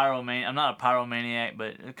not a pyromaniac,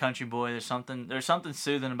 but a country boy. There's something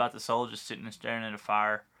soothing about the soul just sitting and staring at a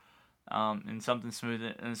fire, and something smooth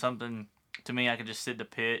and something to me. I could just sit in the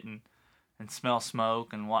pit and smell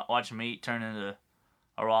smoke and watch meat turn into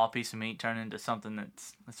a raw piece of meat turn into something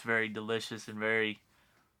that's very delicious and very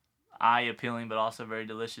eye appealing, but also very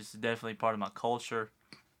delicious. It's definitely part of my culture.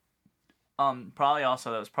 Probably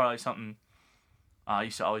also that was probably something I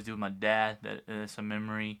used to always do with my dad. That's a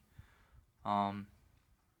memory.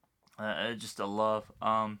 Just a love.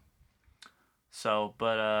 The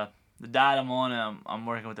diet I'm on, I'm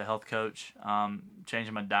working with a health coach.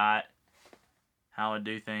 Changing my diet, how I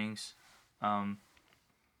do things. I'll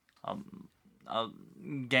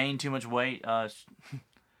gain too much weight.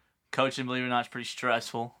 Coaching, believe it or not, is pretty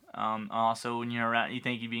stressful. Also, when you're around, you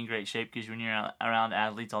think you'd be in great shape because when you're around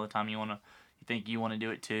athletes all the time, you think you want to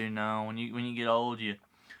do it too. No, when you get old,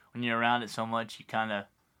 when you're around it so much, you kind of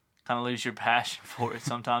lose your passion for it.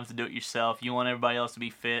 Sometimes to do it yourself, you want everybody else to be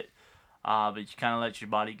fit, but you kind of let your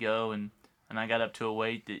body go. And I got up to a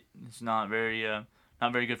weight that is not very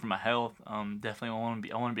good for my health. Definitely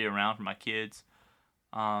I want to be around for my kids.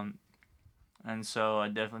 And so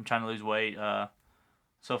I'm trying to lose weight.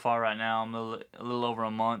 so far right now, I'm a little over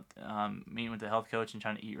a month meeting with the health coach and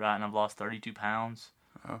trying to eat right, and I've lost 32 pounds,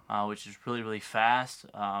 which is really, really fast.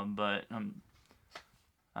 But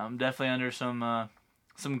I'm definitely under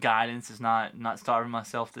some guidance. It's not starving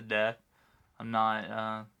myself to death. I'm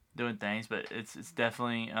not doing things, but it's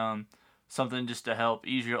definitely something just to help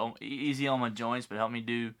easy on my joints, but help me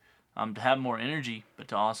to have more energy, but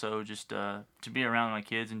to also just to be around my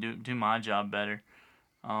kids and do my job better.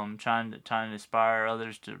 Trying to inspire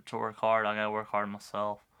others to work hard. I gotta work hard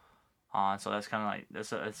myself. So that's kind of like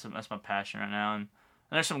that's my passion right now. And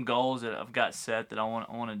there's some goals that I've got set that I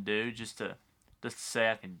want to do just to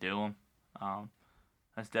say I can do them.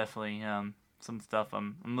 That's definitely some stuff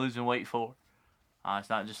I'm losing weight for.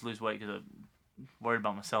 It's not just lose weight because I'm worried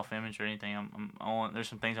about my self-image or anything. There's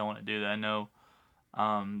some things I want to do that I know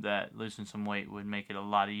that losing some weight would make it a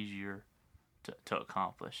lot easier to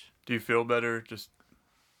accomplish. Do you feel better just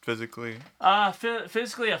physically?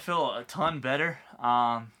 Physically, I feel a ton better.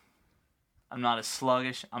 I'm not as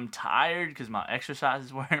sluggish. I'm tired because my exercise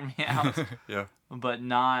is wearing me out. Yeah. But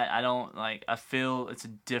I feel it's a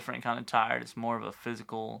different kind of tired. It's more of a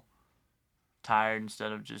physical tired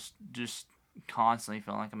instead of just constantly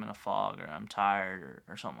feeling like I'm in a fog or I'm tired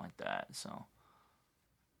or something like that. So,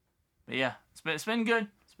 but yeah, it's been good.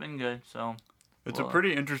 It's been good. So, it's a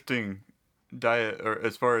pretty interesting diet, or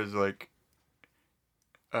as far as like,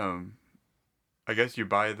 I guess you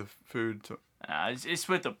buy the food. It's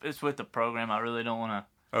with the program. I really don't want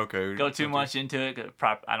to go too much into it.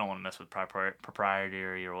 I don't want to mess with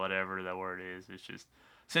proprietary or whatever that word is. It's just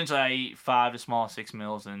essentially I eat 5 to small 6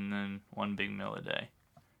 meals and then 1 big meal a day.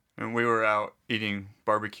 And we were out eating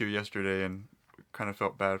barbecue yesterday and kind of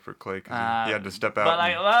felt bad for Clay because he had to step out. But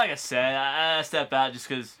like I said, I step out just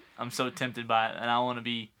because I'm so tempted by it and I want to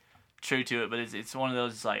be true to it. But it's one of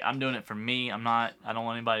those, it's like I'm doing it for me. I don't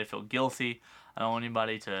want anybody to feel guilty. I don't want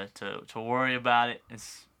anybody to worry about it.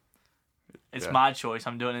 It's my choice.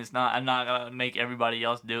 I'm doing it. I'm not gonna make everybody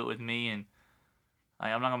else do it with me, and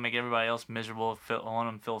I'm not gonna make everybody else miserable. I want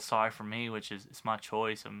them to feel sorry for me, which is it's my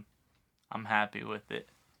choice. I'm happy with it.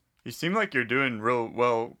 You seem like you're doing real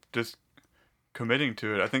well, just committing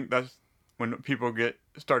to it. I think that's when people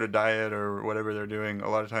start a diet or whatever they're doing. A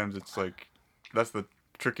lot of times it's like that's the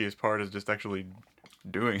trickiest part is just actually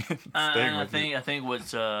doing it. I think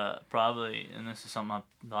what's probably, and this is something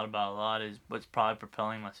I've thought about a lot, is what's probably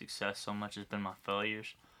propelling my success so much has been my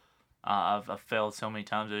failures. I've failed so many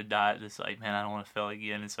times with a diet that's like, man, I don't want to fail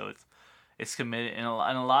again, and so it's committed and a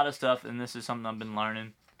lot of stuff. And this is something I've been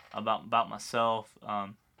learning about myself.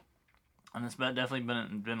 And it's definitely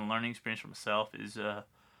been a learning experience for myself.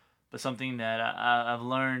 But something that I've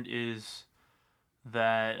learned is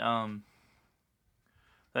that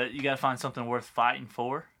that you gotta find something worth fighting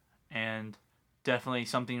for, and definitely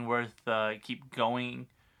something worth keep going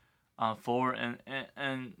for.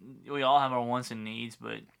 And we all have our wants and needs,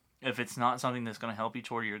 but if it's not something that's gonna help you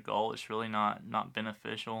toward your goal, it's really not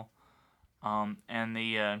beneficial. And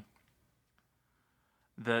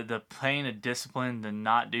the pain of discipline to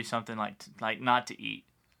not do something like not to eat,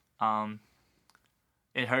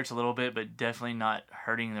 it hurts a little bit, but definitely not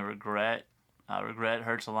hurting the regret. Regret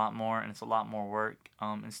hurts a lot more, and it's a lot more work.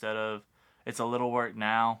 Instead of it's a little work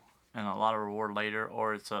now and a lot of reward later,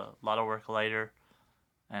 or it's a lot of work later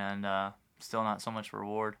and still not so much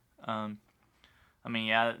reward.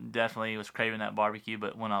 Definitely was craving that barbecue,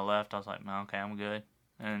 but when I left, I was like, okay, I'm good,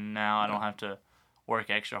 and now I don't have to work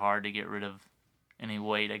extra hard to get rid of any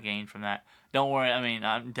weight I gained from that. Don't worry. I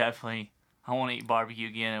want to eat barbecue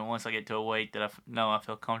again, and once I get to a weight that I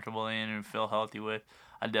feel comfortable in and feel healthy with,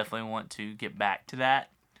 I definitely want to get back to that.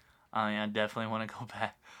 I definitely want to go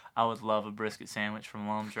back. I would love a brisket sandwich from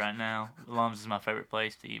Lums right now. Lums is my favorite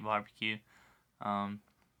place to eat barbecue. Down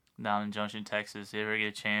in Junction, Texas. If you ever get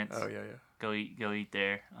a chance, go eat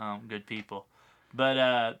there. Good people.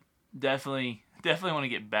 But definitely want to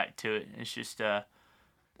get back to it. It's just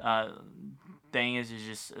thing is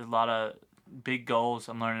just a lot of big goals.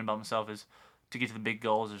 I'm learning about myself is to get to the big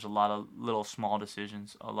goals. There's a lot of little small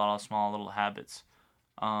decisions, a lot of small little habits.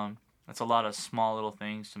 It's a lot of small little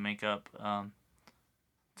things to make up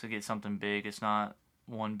to get something big. It's not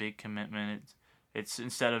one big commitment. It's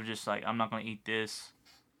instead of just like I'm not going to eat this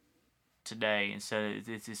today. Instead,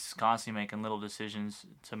 it's constantly making little decisions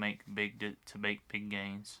to make big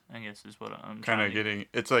gains. I guess is what I'm kind of getting.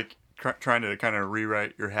 It's like trying to kind of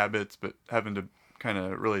rewrite your habits, but having to kind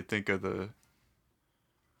of really think of the.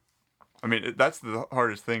 I mean, that's the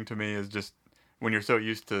hardest thing to me is just when you're so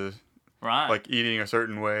used to. Right. Like eating a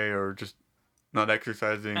certain way or just not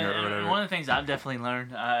exercising or whatever. And one of the things I've definitely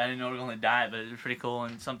learned, I didn't know we were going to diet, but it's pretty cool.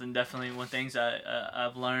 And something definitely, one of the things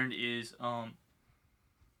I've learned is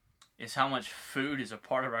is how much food is a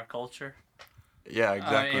part of our culture. Yeah,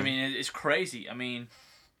 exactly. I mean, it's crazy. I mean,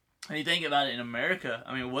 when you think about it in America,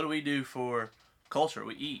 I mean, what do we do for culture?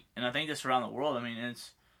 We eat. And I think that's around the world. I mean,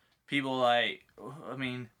 it's people like, I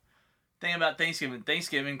mean, think about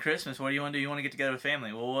Thanksgiving, Christmas. What do you want to do? You want to get together with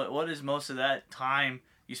family. Well, what is most of that time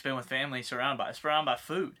you spend with family surrounded by? It's surrounded by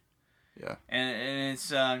food. Yeah. And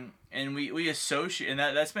it's, and we associate, and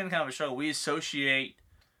that's been kind of a struggle. We associate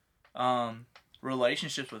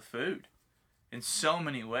relationships with food in so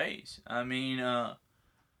many ways. I mean, and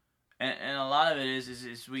a lot of it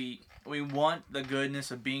is we want the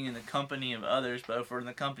goodness of being in the company of others, but if we're in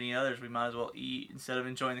the company of others, we might as well eat. Instead of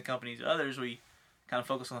enjoying the company of others, we kind of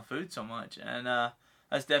focus on the food so much. And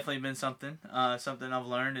that's definitely been something I've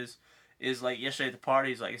learned is like yesterday at the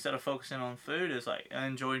parties, like instead of focusing on food, is like I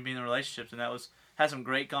enjoyed being in relationships, and had some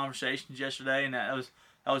great conversations yesterday, and that was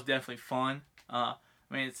definitely fun. I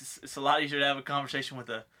mean, it's a lot easier to have a conversation with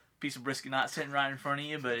a piece of brisket not sitting right in front of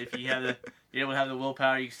you, but if you're able to have the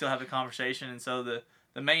willpower, you can still have the conversation. And so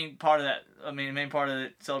the main part of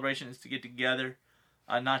the celebration is to get together,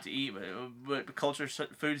 not to eat, but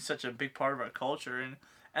food is such a big part of our culture, and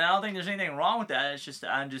I don't think there's anything wrong with that. It's just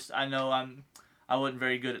I know I wasn't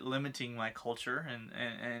very good at limiting my culture,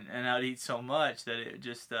 and I would eat so much that it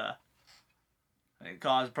just it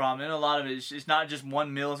caused a problem. And a lot of it it's not just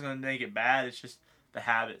one meal is going to make it bad. It's just the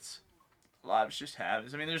habits. A lot of it's just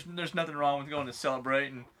habits. I mean, there's nothing wrong with going to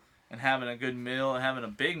celebrate and having a good meal and having a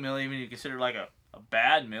big meal, even if you consider like a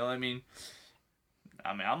bad meal. I mean,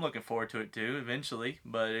 I'm looking forward to it too eventually,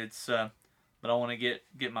 but but I want to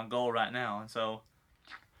get my goal right now, and so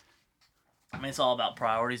I mean, it's all about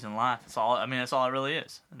priorities in life. That's all it really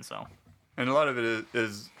is, and so. And a lot of it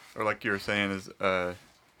is or like you were saying, is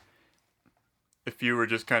if you were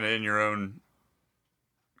just kind of in your own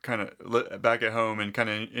kind of back at home and kind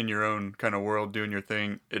of in your own kind of world doing your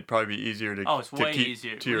thing, it'd probably be easier to it's to way keep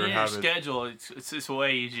easier. to your when habits. schedule, it's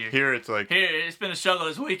way easier. Here it's like It's been a struggle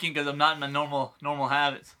this weekend because I'm not in my normal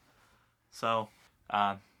habits. So,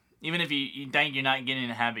 even if you think you're not getting in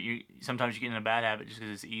a habit, sometimes you get in a bad habit just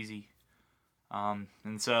because it's easy. And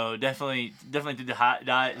so definitely through the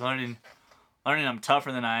diet, learning I'm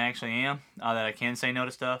tougher than I actually am, that I can say no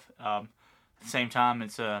to stuff. At the same time,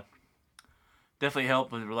 it's definitely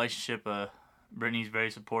helped with the relationship. Brittany's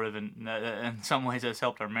very supportive, and in some ways that's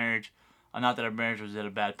helped our marriage. Not that our marriage was at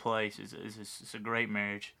a bad place. It's a great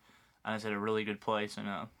marriage, and it's at a really good place, and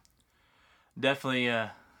definitely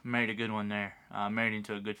married a good one there. Married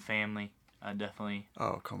into a good family. Definitely.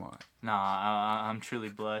 Oh, come on. No, I'm truly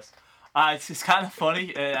blessed. It's kind of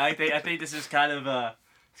funny. I think this is kind of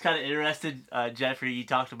it's kind of interesting. Jeffrey, you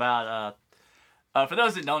talked about. For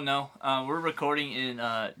those that don't know, we're recording in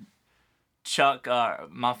Chuck,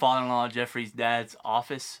 my father-in-law, Jeffrey's dad's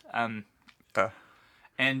office. And I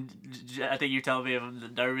think you're telling me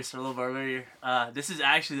I'm nervous a little bit earlier. This is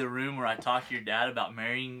actually the room where I talked to your dad about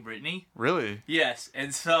marrying Brittany. Really? Yes,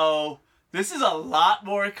 and so this is a lot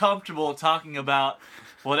more comfortable talking about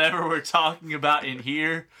whatever we're talking about in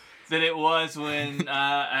here than it was when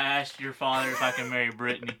I asked your father if I can marry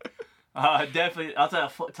Brittany. Definitely, I'll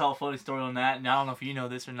tell a funny story on that, and I don't know if you know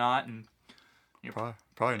this or not, and you're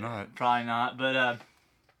probably not. Probably not, but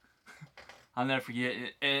I'll never forget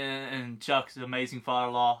it. And Chuck's an amazing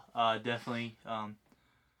father-in-law. Definitely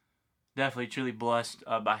truly blessed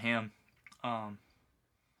by him.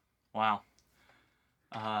 Wow.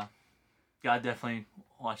 God definitely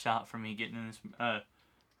watched out for me getting in this.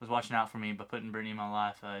 Was watching out for me by putting Brittany in my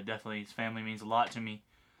life. Definitely, his family means a lot to me.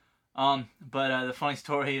 But the funny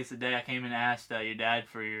story is the day I came and asked your dad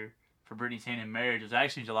for Brittany's hand in marriage. It was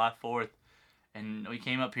actually July 4th, and we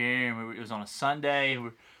came up here and it was on a Sunday. We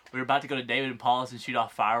were about to go to David and Paul's and shoot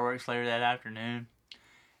off fireworks later that afternoon,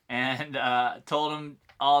 and told him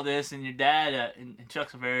all this. And your dad and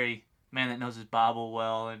Chuck's a very man that knows his Bible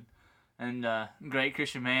well and great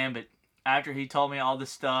Christian man. But after he told me all this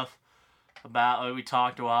stuff about we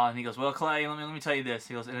talked a while, and he goes, "Well, Clay, let me tell you this."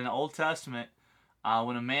 He goes, "In the Old Testament,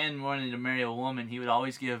 when a man wanted to marry a woman, he would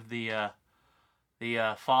always give the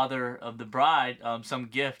father of the bride some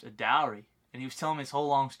gift, a dowry." And he was telling me this whole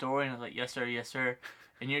long story, and I was like, "Yes, sir, yes, sir."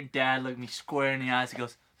 And your dad looked me square in the eyes. He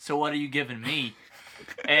goes, "So what are you giving me?"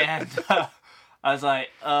 And I was like,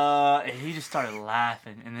 and he just started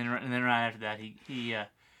laughing. And then right after that, he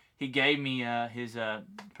gave me his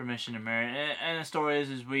permission to marry. And the story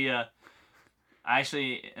is we I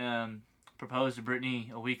actually proposed to Brittany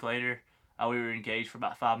a week later. We were engaged for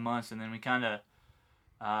about 5 months, and then we kind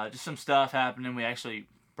of just some stuff happened, and we actually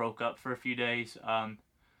broke up for a few days.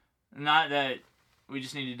 Not that we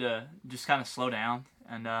just needed to just kind of slow down,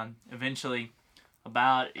 and eventually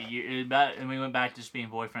about a year, and we went back to just being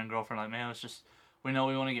boyfriend and girlfriend. Like, man, we know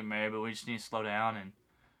we want to get married, but we just need to slow down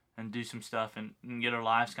and do some stuff and get our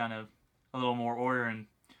lives kind of a little more order. And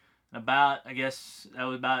I guess that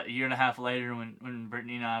was about a year and a half later when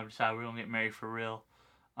Brittany and I decided we were going to get married for real.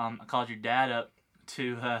 I called your dad up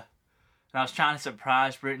and I was trying to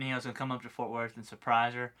surprise Brittany. I was going to come up to Fort Worth and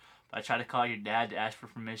surprise her. But I tried to call your dad to ask for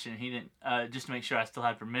permission. He didn't, just to make sure I still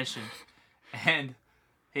had permission. And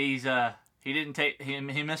he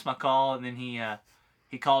missed my call, and then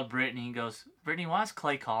he called Brittany. He goes, Brittany, why is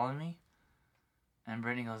Clay calling me? And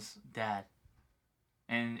Brittany goes, Dad.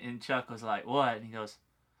 And Chuck was like, what? And he goes,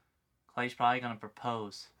 Clay's probably going to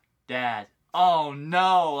propose. Dad. Oh,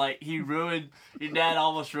 no. Like, your dad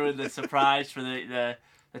almost ruined the surprise for the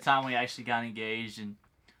time we actually got engaged.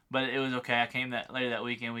 But it was okay. I came later that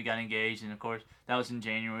weekend. We got engaged, and of course that was in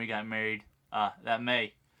January. We got married that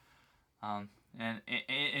May, and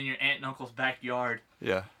in your aunt and uncle's backyard.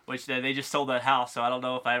 Yeah. Which they just sold that house, so I don't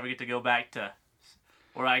know if I ever get to go back to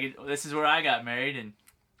this is where I got married, and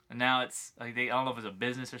now it's like I don't know if it's a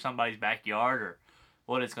business or somebody's backyard or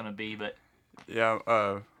what it's gonna be, but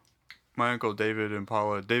yeah. My uncle David and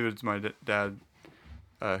Paula. David's my dad.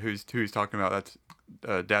 Who he's talking about.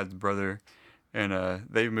 That's Dad's brother. And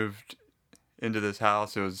they moved into this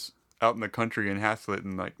house. It was out in the country in Haslett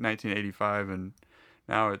in like 1985, and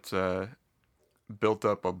now it's built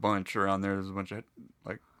up a bunch around there. There's a bunch of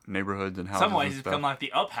like neighborhoods and houses. In some ways, it's become like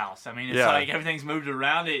the up house. I mean, it's like everything's moved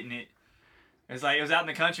around it, and it's like it was out in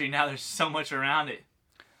the country. Now there's so much around it.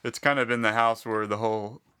 It's kind of in the house where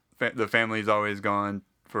the family's always gone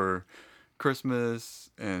for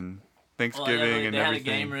Christmas and Thanksgiving and everything. They had a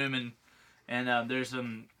game room and there's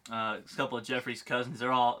some. A couple of Jeffrey's cousins,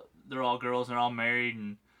 they're all girls and they're all married,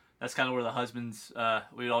 and that's kind of where the husbands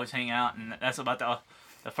we'd always hang out, and that's about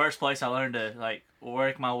the first place I learned to like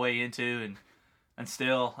work my way into, and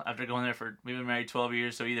still after going there we've been married 12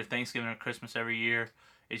 years, so either Thanksgiving or Christmas every year,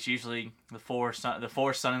 it's usually the four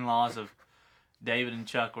son-in-laws of David and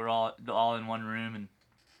Chuck were all in one room, and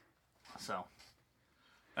so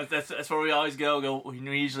that's where we always go.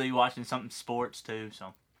 We're usually watching something sports too,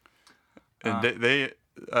 so. And they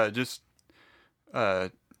just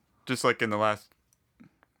like in the last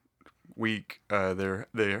week,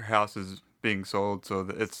 their house is being sold, so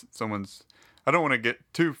that it's someone's. I don't want to get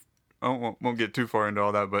won't get too far into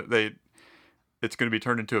all that, but it's going to be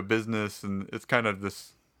turned into a business, and it's kind of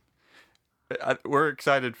this. We're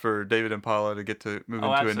excited for David and Paula to get to move into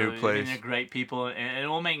absolutely. A new place. And they're great people, and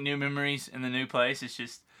we'll make new memories in the new place. It's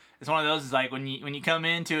just. It's one of those. It's like when you come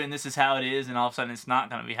into it and this is how it is, and all of a sudden it's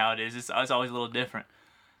not going to be how it is. It's always a little different.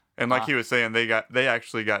 And like he was saying, they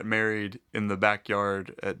actually got married in the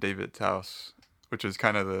backyard at David's house, which is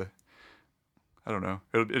kind of I don't know.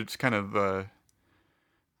 It's kind of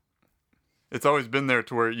it's always been there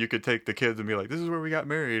to where you could take the kids and be like, this is where we got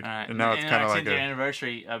married, and now it's kind of like 10th year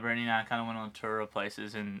anniversary. Brittany and I kind of went on a tour of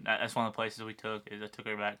places, and that's one of the places we took. I took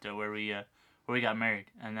her back to where we got married,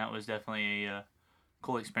 and that was definitely a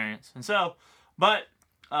cool experience. And so, but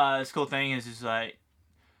this cool thing is like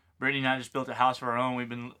Brittany and I just built a house of our own. We've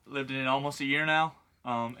been lived in it almost a year now,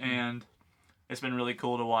 and it's been really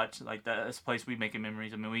cool to watch. Like that's a place we making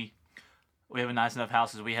memories. I mean, we have a nice enough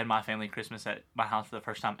house. We had my family Christmas at my house for the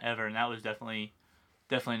first time ever, and that was definitely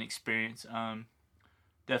an experience.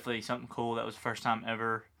 Definitely something cool. That was the first time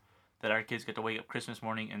ever that our kids get to wake up Christmas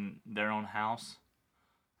morning in their own house.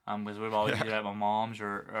 Because we've always either at my mom's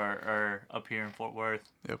or up here in Fort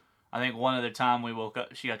Worth. Yep. I think one other time we woke up,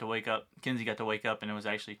 Kinsey got to wake up, and it was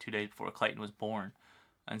actually 2 days before Clayton was born.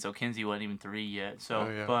 And so Kinsey wasn't even 3 yet.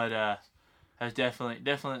 So, but that's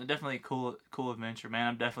definitely a cool adventure, man.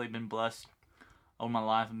 I've definitely been blessed over my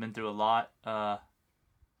life. I've been through a lot.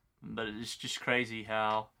 But it's just crazy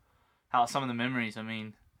how some of the memories, I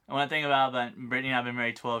mean, when I think about Brittany and I have been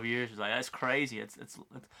married 12 years, it's like, that's crazy.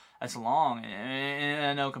 That's long. And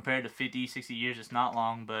I know compared to 50, 60 years, it's not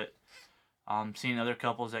long, but seeing other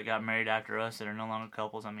couples that got married after us that are no longer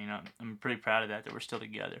couples, I mean, I'm pretty proud of that we're still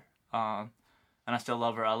together. And I still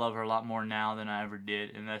love her. I love her a lot more now than I ever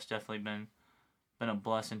did, and that's definitely been a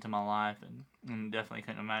blessing to my life, and definitely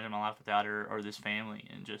couldn't imagine my life without her or this family,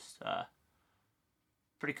 and just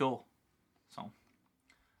pretty cool. So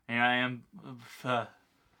here I am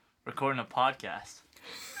recording a podcast.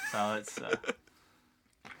 So it's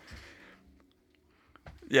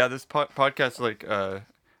yeah, this podcast, like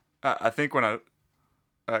I think when I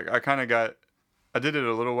kind of I did it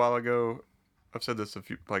a little while ago. I've said this a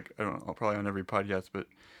few, like, I don't know, probably on every podcast, but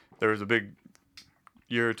there was a big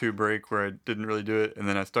year or two break where I didn't really do it, and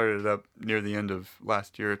then I started it up near the end of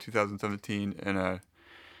last year, 2017, and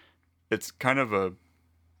it's kind of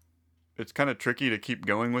it's kind of tricky to keep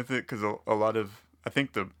going with it because a lot of I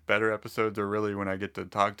think the better episodes are really when I get to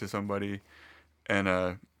talk to somebody,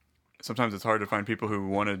 and sometimes it's hard to find people who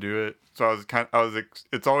want to do it. So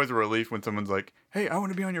it's always a relief when someone's like, "Hey, I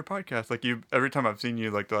want to be on your podcast." Like every time I've seen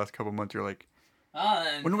you, like the last couple months, you're like,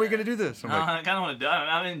 "When are we gonna do this?" I'm like, I kind of want to do it.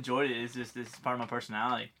 I've enjoyed it. It's just this is part of my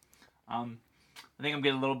personality. I think I'm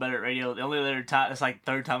getting a little better at radio. The only other time, it's like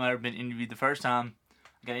third time I've ever been interviewed. The first time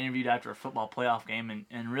I got interviewed after a football playoff game,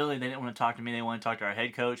 and really they didn't want to talk to me. They wanted to talk to our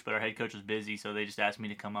head coach, but our head coach was busy, so they just asked me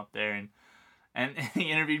to come up there and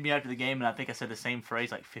he interviewed me after the game, and I think I said the same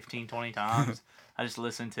phrase like 15, 20 times. I just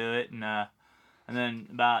listened to it, and then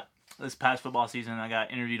about this past football season, I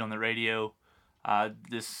got interviewed on the radio. One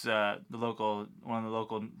of the local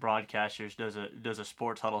broadcasters does a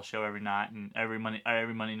sports huddle show every night, and every Monday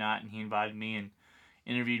night, and he invited me and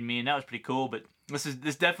interviewed me, and that was pretty cool. But this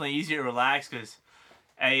definitely easier to relax because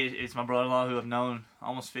it's my brother-in-law who I've known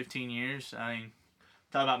almost 15 years. I mean,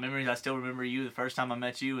 talk about memories. I still remember you. The first time I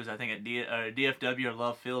met you was I think at DFW or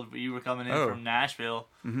Love Field, where you were coming in from Nashville,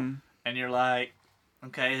 and you're like,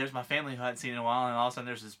 okay, there's my family who I hadn't seen in a while, and all of a sudden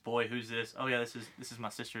there's this boy. Who's this? Oh yeah, this is my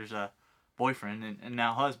sister's boyfriend and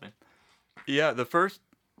now husband. Yeah,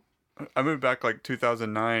 I moved back like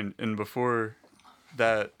 2009, and before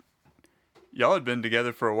that, y'all had been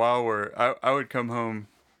together for a while where I would come home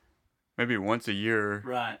maybe once a year.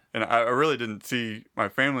 Right. And I really didn't see my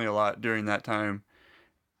family a lot during that time.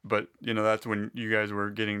 But, that's when you guys were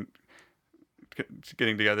getting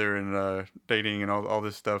together and dating and all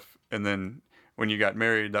this stuff. And then when you got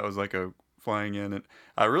married, that was like a flying in. And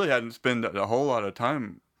I really hadn't spent a whole lot of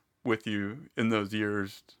time with you in those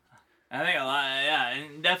years. I think a lot, yeah.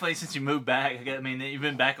 And definitely since you moved back, I mean, you've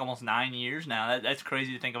been back almost 9 years now. That's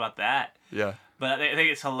crazy to think about that. Yeah. But I think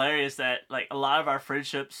it's hilarious that like a lot of our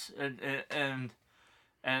friendships and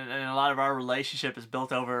a lot of our relationship is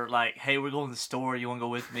built over like, hey, we're going to the store. You want to go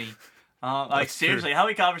with me? Like seriously, how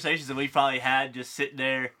many conversations have we probably had just sitting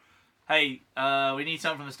there? Hey, we need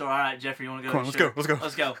something from the store. All right, Jeffrey, you want to go? Come on,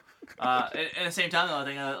 let's go. At the same time, though, I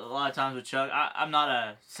think a lot of times with Chuck, I'm not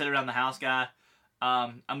a sit around the house guy.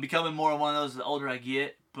 I'm becoming more one of those the older I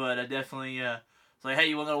get, but I definitely it's like, hey,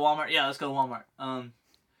 you want to go to Walmart? Yeah, let's go to Walmart.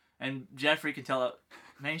 And Jeffrey can tell,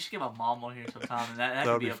 man, you should get my mom on here sometime, and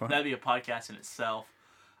that'd be a podcast in itself.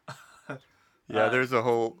 Yeah, there's a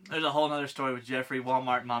whole other story with Jeffrey,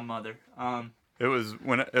 Walmart, and my mother. It was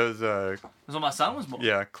when my son was born.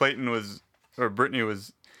 Yeah, Brittany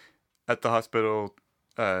was at the hospital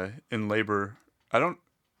in labor.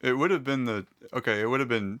 It would have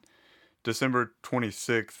been December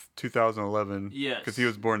 26th, 2011. Yes. Because he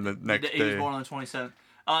was born the next day. He was born on the 27th.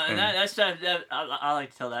 I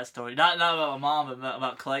like to tell that story. Not about my mom, but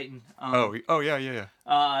about Clayton. Yeah.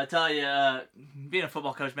 I tell you, being a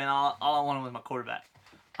football coach, man, all I wanted was my quarterback.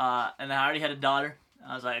 And I already had a daughter.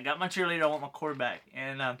 I was like, I got my cheerleader, I want my quarterback.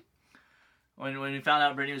 And when we found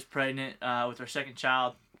out Brittany was pregnant with her second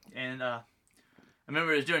child, and I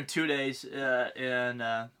remember it was during 2 days,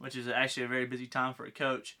 which is actually a very busy time for a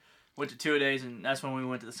coach. Went to 2 days, and that's when we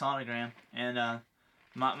went to the sonogram. And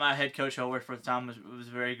my head coach who I worked for at the time was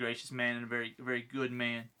a very gracious man and a very, very good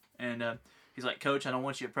man. And he's like, Coach, I don't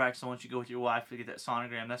want you at practice. I want you to go with your wife to get that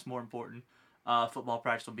sonogram. That's more important. Football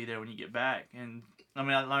practice will be there when you get back. And, I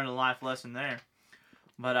mean, I learned a life lesson there.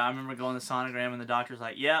 But I remember going to the sonogram, and the doctor's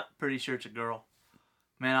like, yep, pretty sure it's a girl.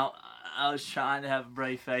 Man, I was trying to have a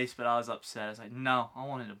brave face, but I was upset. I was like, no, I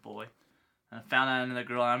wanted a boy. And I found out another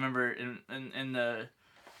girl. I remember in the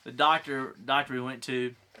doctor we went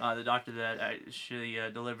to, the doctor that actually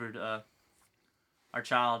delivered our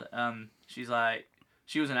child, she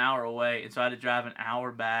was an hour away, and so I had to drive an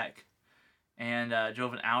hour back, and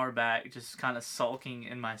drove an hour back just kind of sulking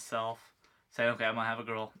in myself, saying, okay, I'm going to have a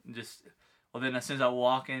girl. Well, then as soon as I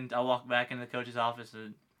walk back into the coach's office,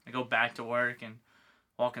 and I go back to work and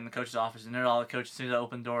walk in the coach's office, and there are all the coaches. As soon as I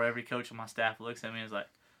open the door, every coach on my staff looks at me and is like,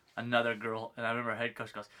 another girl. And I remember our head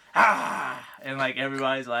coach goes, ah! And like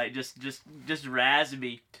everybody's like just razzing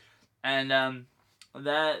me. And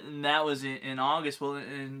that was in August. Well,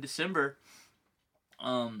 in December,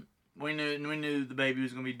 we knew the baby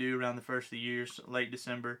was gonna be due around the first of the year, so late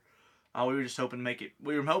December. We were just hoping to make it.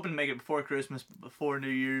 We were hoping to make it before Christmas, but before New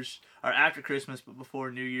Year's, or after Christmas, but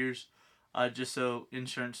before New Year's, just so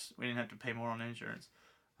insurance, we didn't have to pay more on insurance.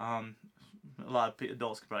 A lot of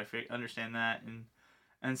adults could probably understand that,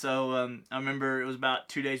 and so I remember it was about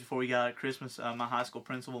 2 days before we got out of Christmas. My high school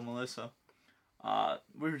principal, Melissa, I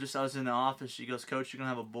was in the office. She goes, Coach, you're gonna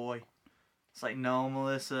have a boy. It's like, no,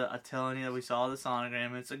 Melissa, I'm telling you, we saw the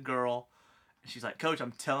sonogram. It's a girl. And she's like, Coach,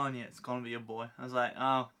 I'm telling you, it's gonna be a boy. I was like,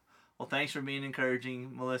 oh. Well, thanks for being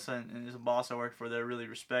encouraging, Melissa, and as a boss I worked for, they're really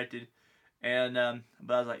respected. And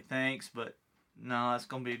but I was like, thanks, but no, it's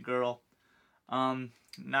gonna be a girl.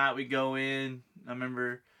 Night we go in. I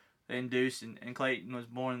remember they induced, and Clayton was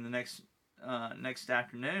born the next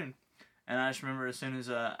afternoon. And I just remember as soon as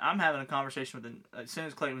I'm having a conversation with as soon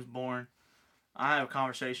as Clayton was born, I have a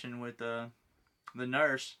conversation with the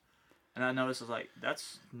nurse, and I noticed I was like,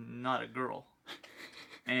 that's not a girl.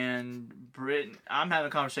 And I'm having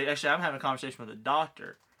a conversation. Actually, I'm having a conversation with the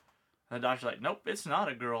doctor. And the doctor's like, nope, it's not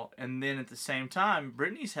a girl. And then at the same time,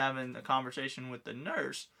 Brittany's having a conversation with the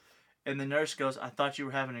nurse, and the nurse goes, I thought you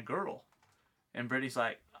were having a girl. And Brittany's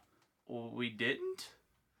like, well, we didn't.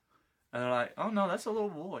 And they're like, oh no, that's a little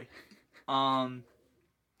boy. And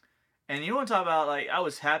you want to talk about, like, I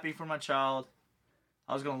was happy for my child.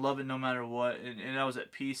 I was gonna love it no matter what, and I was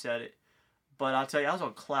at peace at it. But I'll tell you, I was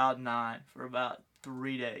on cloud 9 for about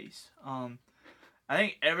 3 days. I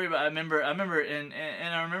think everybody. I remember, and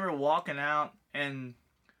I remember walking out, and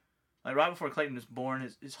like right before Clayton was born,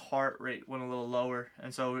 his heart rate went a little lower,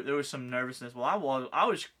 and so there was some nervousness. Well,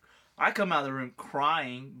 I come out of the room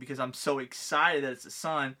crying because I'm so excited that it's a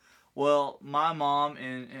son. Well, my mom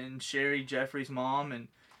and Sherry, Jeffrey's mom, and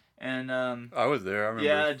I was there. I remember.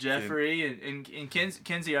 Yeah, Jeffrey and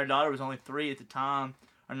Kenzie, our daughter, was only 3 at the time,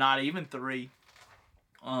 or not even 3.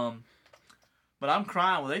 But I'm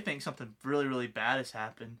crying. Well, they think something really, really bad has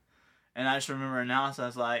happened. And I just remember announcing, I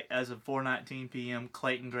was like, as of 4:19 p.m.,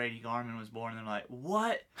 Clayton Grady Garman was born. And they're like,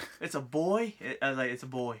 what? It's a boy? I was like, it's a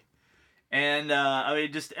boy. And, I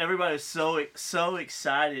mean, just everybody was so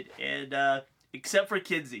excited. And, except for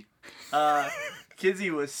Kenzie. Kenzie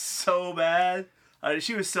was so bad.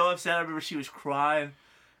 She was so upset. I remember she was crying.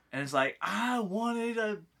 And it's like, I wanted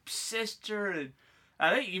a sister. And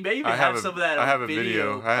I think you maybe have some of that on I have a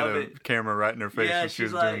video. I had a camera right in her face when she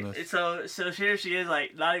was like, doing this. So here she is,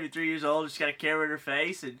 like, not even 3 years old. She's got a camera in her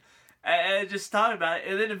face. And just talking about it.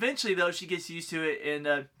 And then eventually, though, she gets used to it. And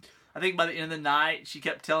I think by the end of the night, she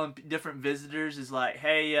kept telling different visitors, is like,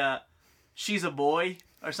 hey, she's a boy.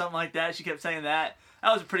 Or something like that. She kept saying that.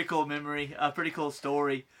 That was a pretty cool memory. A pretty cool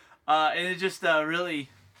story. And it just it was really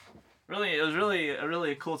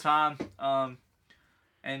a cool time.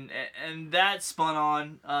 And that spun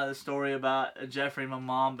on the story about Jeffrey and my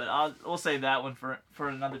mom, but we'll save that one for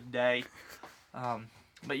another day.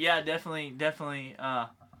 But yeah, definitely,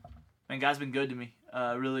 man, God's been good to me.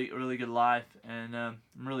 Really good life, and I'm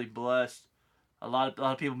really blessed. A lot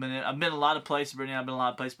of people I've been a lot of places, Brittany. I've been a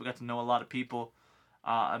lot of places, but got to know a lot of people.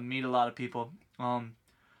 I meet a lot of people. I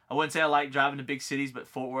wouldn't say I like driving to big cities, but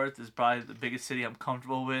Fort Worth is probably the biggest city I'm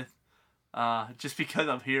comfortable with. Just because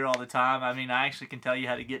I'm here all the time. I mean, I actually can tell you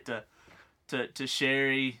how to get to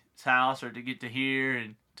Sherry's house, or to get to here,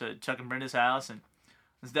 and to Chuck and Brenda's house. And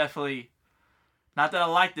it's definitely, not that I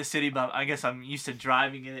like the city, but I guess I'm used to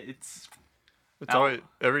driving in it. It's always,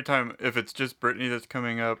 every time, if it's just Brittany that's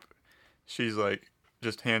coming up, she's like,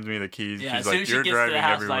 just hands me the keys. Yeah, she's as soon like, as she you're gets driving to the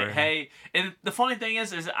house, everywhere. like, hey. And the funny thing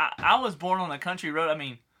is I was born on a country road. I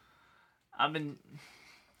mean, I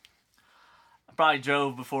probably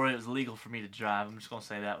drove before it was legal for me to drive. I'm just going to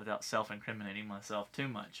say that without self-incriminating myself too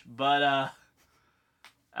much. But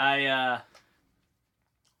I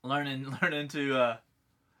learning to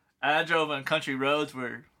I drove on country roads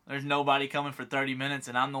where there's nobody coming for 30 minutes,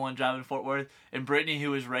 and I'm the one driving Fort Worth. And Brittany, who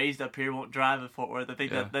was raised up here, won't drive in Fort Worth. I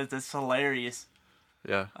think that's hilarious.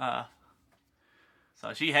 Yeah.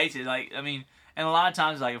 So she hates it. Like, I mean, and a lot of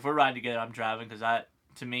times, like, if we're riding together, I'm driving, because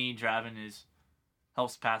to me, driving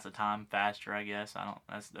helps pass the time faster, I guess.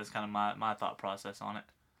 That's kind of my thought process on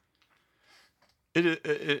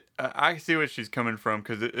it. I see what she's coming from,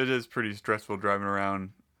 because it is pretty stressful driving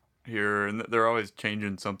around here, and they're always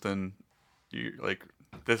changing something. You like,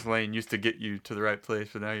 this lane used to get you to the right place,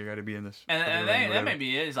 but now you got to be in this. And that may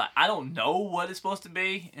be it. It's like, I don't know what it's supposed to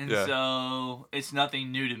be, and so it's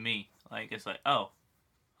nothing new to me. Like, it's like, oh,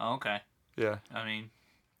 okay. Yeah. I mean,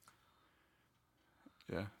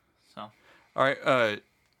 yeah. So. All right.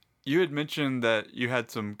 You had mentioned that you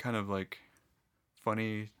had some kind of like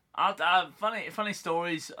funny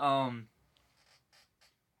stories.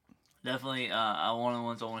 Definitely. One of the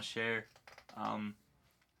ones I want to share.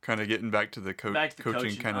 Kind of getting back to the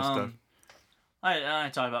coaching kind of stuff. I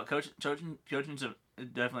talk about coaching. Coaching's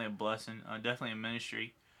definitely a blessing. Definitely a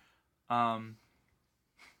ministry. There's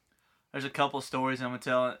a couple of stories I'm gonna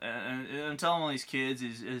tell, and I'm telling all these kids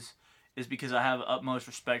is because I have utmost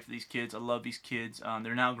respect for these kids. I love these kids.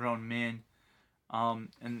 They're now grown men, and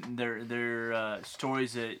they're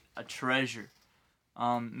stories that I treasure.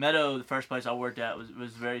 Meadow, the first place I worked at,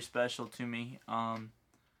 was very special to me.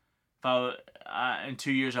 In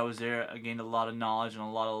 2 years I was there, I gained a lot of knowledge and a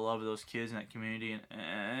lot of love of those kids in that community,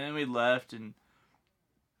 and we left, and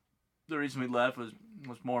the reason we left was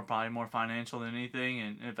probably more financial than anything.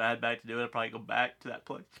 And if I had back to do it, I'd probably go back to that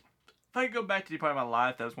place. If I could go back to the part of my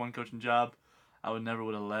life, that was one coaching job, I would never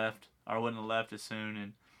would have left, or I wouldn't have left as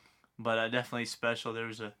soon. But definitely special. There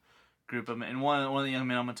was a group of men, and one of the young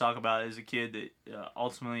men I'm gonna talk about is a kid that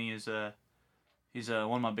ultimately is he's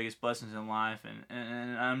one of my biggest blessings in life,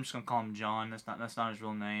 and I'm just gonna call him John. That's not his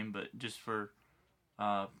real name, but just for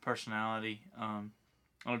personality,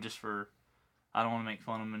 or just for, I don't want to make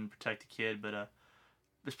fun of him and protect the kid, but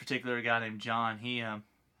this particular guy named John, he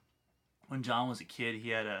when John was a kid, he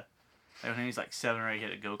had when he was like 7 or 8, he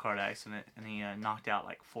had a go-kart accident, and he knocked out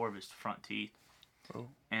like 4 of his front teeth. Oh.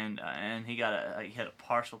 And he had a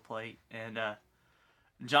partial plate, and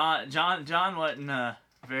John wasn't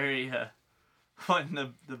very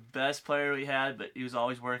wasn't the best player we had, but he was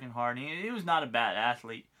always working hard. And he was not a bad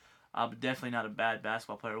athlete, but definitely not a bad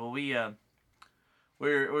basketball player. Well, we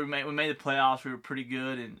made the playoffs. We were pretty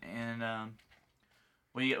good, and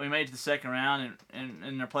we made it to the second round,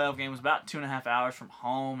 and our playoff game was about 2.5 hours from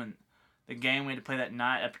home, and the game we had to play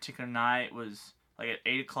that particular night was like at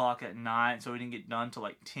 8 o'clock at night, so we didn't get done till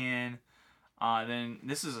like 10. Then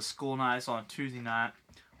this is a school night, so on a Tuesday night.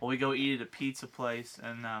 Well, we go eat at a pizza place,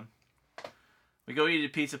 and and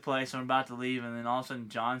we're about to leave, and then all of a sudden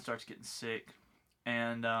John starts getting sick,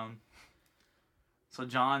 and so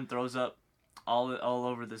John throws up all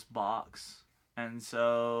over this box, and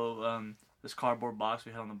so this cardboard box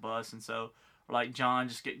we had on the bus, and so we're like, John,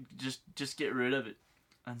 just get rid of it,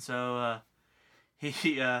 and so he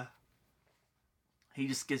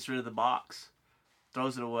just gets rid of the box,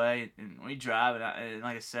 throws it away, and we drive it. And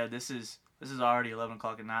like I said, this is already 11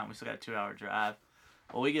 o'clock at night, and we still got a 2-hour drive.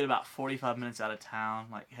 Well, we get about 45 minutes out of town,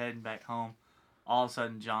 like heading back home. All of a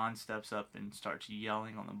sudden, John steps up and starts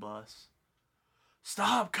yelling on the bus.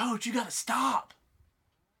 "Stop, Coach! You gotta stop!"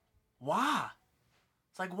 "Why?"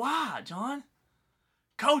 It's like, "Why, John?"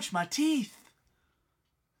 "Coach, my teeth."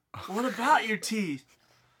 "What about your teeth?"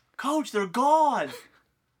 "Coach, they're gone."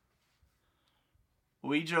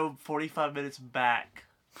 We drove 45 minutes back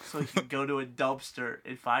so he could go to a dumpster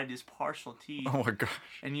and find his partial teeth. Oh my gosh.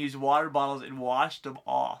 And use water bottles and washed them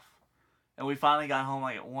off. And we finally got home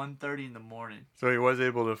like at 1:30 in the morning. So he was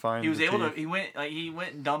able to find. He was able to. He went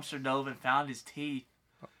and dumpster dove and found his teeth.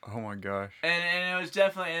 Oh my gosh. And it was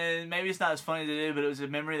definitely, and maybe it's not as funny as it is, but it was a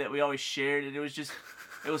memory that we always shared, and it was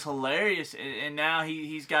hilarious. And now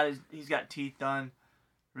he's got teeth done,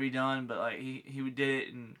 redone, but like he did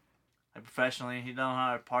it and like professionally. He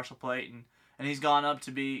done a partial plate, and he's grown up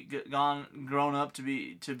to be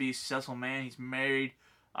a successful man. He's married.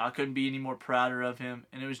 I couldn't be any more prouder of him.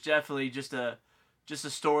 And it was definitely just a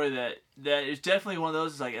story that is definitely one of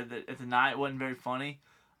those. Like at the night, it wasn't very funny,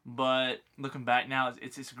 but looking back now,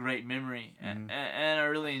 it's a great memory, and I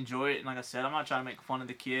really enjoy it. And like I said, I'm not trying to make fun of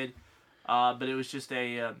the kid, but it was just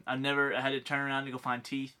I had to turn around to go find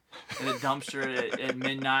teeth in a dumpster at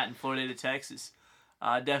midnight in Florida, Texas.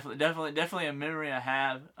 Definitely a memory I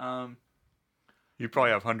have. You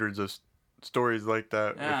probably have hundreds of stories like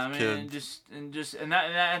that with kids. And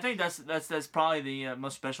I think that's probably the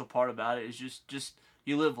most special part about it is just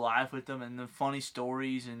you live life with them and the funny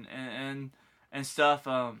stories and stuff.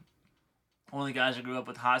 One of the guys I grew up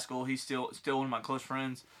with in high school, he's still one of my close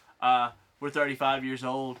friends. We're 35 years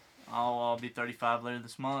old. I'll be 35 later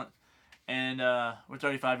this month. And we're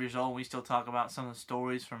 35 years old, and we still talk about some of the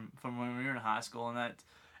stories from when we were in high school,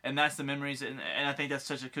 and that's the memories, and I think that's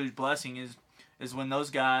such a huge blessing is when those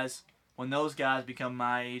guys become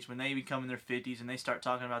my age, when they become in their 50s and they start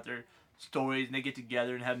talking about their stories and they get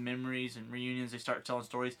together and have memories and reunions, they start telling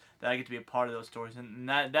stories, that I get to be a part of those stories, and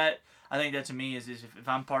that I think that to me is if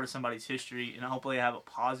I'm part of somebody's history, and hopefully I have a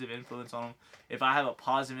positive influence on them. If I have a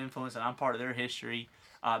positive influence and I'm part of their history,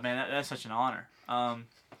 man, that's such an honor.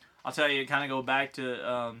 I'll tell you, kind of go back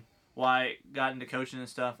to why I got into coaching and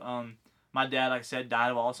stuff. My dad, like I said,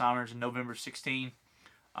 died of Alzheimer's in November 16.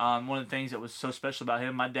 One of the things that was so special about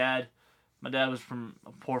him, my dad was from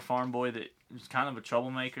a poor farm boy that was kind of a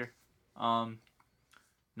troublemaker. His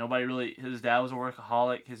dad was a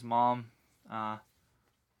workaholic. His mom,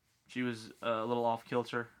 she was a little off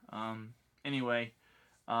kilter. Anyway,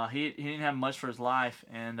 he didn't have much for his life,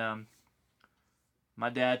 and my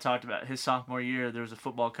dad talked about his sophomore year. There was a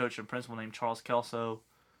football coach and principal named Charles Kelso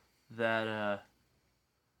that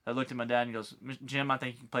looked at my dad and goes, "Jim, I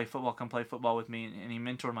think you can play football. Come play football with me." And he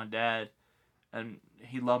mentored my dad, and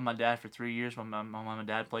he loved my dad for 3 years. My mom and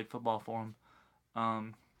dad played football for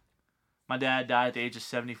him. My dad died at the age of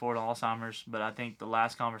 74 of Alzheimer's, but I think the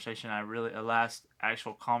last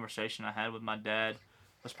actual conversation I had with my dad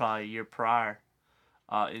was probably a year prior.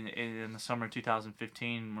 In the summer of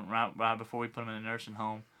 2015, right before we put him in a nursing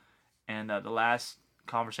home, And the last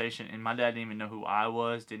conversation, and my dad didn't even know who I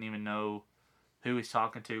was, didn't even know who he was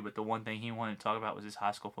talking to, but the one thing he wanted to talk about was his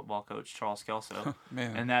high school football coach, Charles Kelso.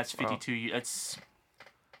 Man, and that's wow. 52 years. That's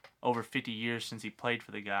over 50 years since he played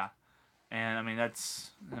for the guy. And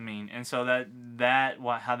and so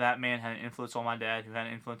how that man had an influence on my dad, who had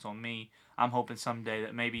an influence on me. I'm hoping someday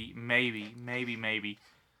that maybe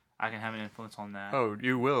I can have an influence on that. Oh,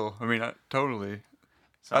 you will. I mean, totally.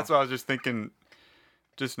 So, That's what I was just thinking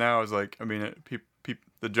just now is like, I mean,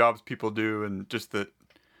 the jobs people do, and just that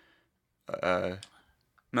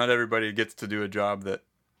not everybody gets to do a job that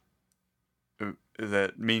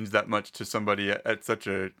means that much to somebody at such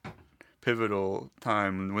a pivotal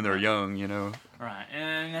time when they're young, you know. Right,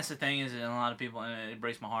 and that's the thing is, that a lot of people, and it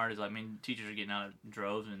breaks my heart, is like, I mean, teachers are getting out of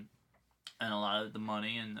droves and a lot of the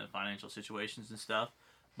money and the financial situations and stuff,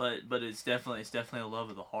 but it's definitely a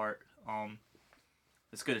love of the heart.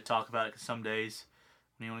 It's good to talk about it, because some days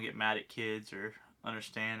when you want to get mad at kids or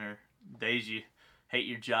understand, or days you hate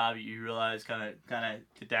your job, you realize kind of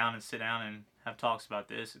sit down and have talks about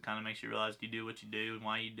this. It kind of makes you realize you do what you do and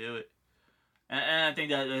why you do it. And I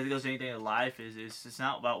think that it goes to anything in life is it's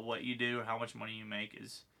not about what you do or how much money you make,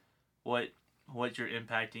 is what you're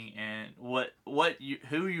impacting, and who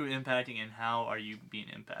you're impacting, and how are you being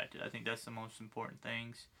impacted. I think that's the most important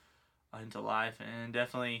things into life, and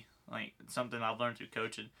definitely like something I've learned through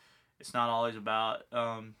coaching. It's not always about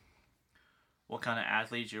what kind of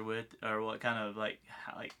athletes you're with, or what kind of like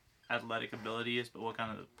athletic ability is, but what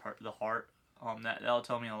kind of the heart. That'll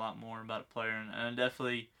tell me a lot more about a player, and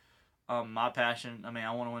definitely. My passion. I mean,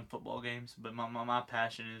 I want to win football games, but my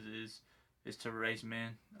passion is to raise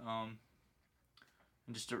men, and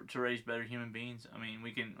just to raise better human beings. I mean,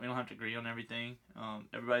 we don't have to agree on everything.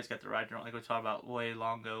 Everybody's got the right to, like we talked about way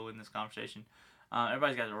long ago in this conversation.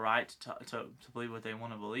 Everybody's got the right to believe what they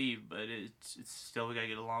want to believe, but it's still, we gotta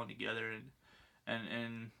get along together,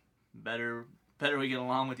 and better we get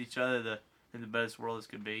along with each other, the better this world is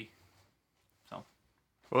could be. So.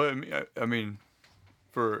 Well, I mean.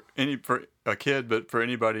 For a kid, but for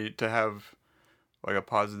anybody to have like a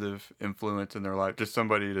positive influence in their life, just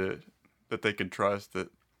somebody that they can trust,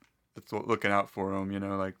 that's looking out for them, you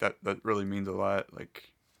know, like that really means a lot.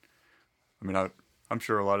 Like, I mean, I'm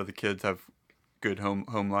sure a lot of the kids have good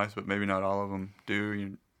home lives, but maybe not all of them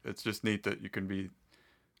do. It's just neat that you can be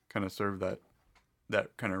kind of serve that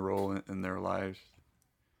kind of role in their lives.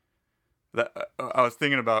 That I was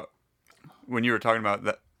thinking about when you were talking about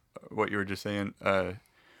that. What you were just saying,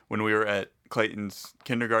 when we were at Clayton's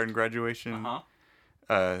kindergarten graduation,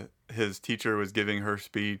 his teacher was giving her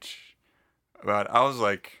speech about, I was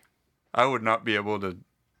like, I would not be able to,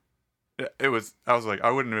 I was like,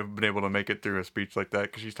 I wouldn't have been able to make it through a speech like that,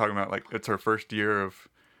 because she's talking about like, it's her first year of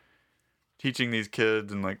teaching these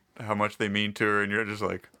kids and like how much they mean to her, and you're just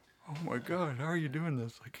like, oh my God, how are you doing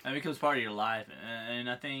this? Like, it becomes part of your life, and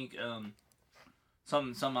I think,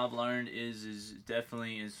 Something I've learned is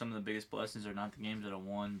definitely some of the biggest blessings are not the games that I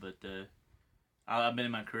won, but I've been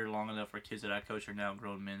in my career long enough where kids that I coach are now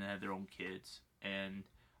grown men that have their own kids, and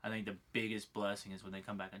I think the biggest blessing is when they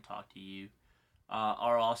come back and talk to you,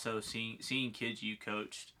 are also seeing kids you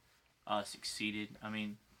coached succeeded. I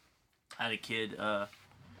mean, I had a kid that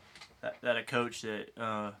I coached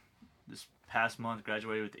that this past month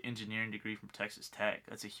graduated with an engineering degree from Texas Tech.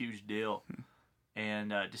 That's a huge deal.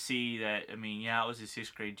 And to see that, I mean, yeah, I was a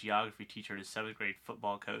 6th grade geography teacher, to 7th grade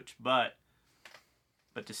football coach, but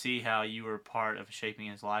to see how you were part of shaping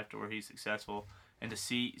his life to where he's successful, and to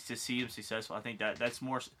see him successful, I think that's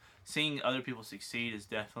more, seeing other people succeed is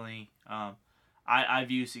definitely, I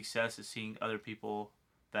view success as seeing other people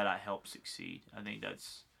that I help succeed. I think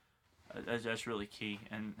that's really key,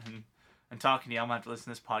 and talking to you, I'm gonna have to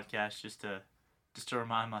listen to this podcast just to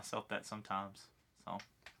remind myself that sometimes. So.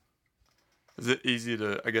 Is it easy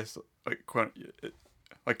to, I guess, like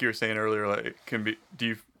you were saying earlier, like it can be,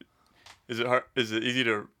 is it hard, is it easy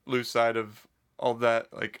to lose sight of all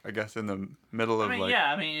that, like, I guess in the middle of,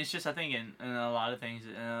 yeah, I mean, it's just, I think in a lot of things,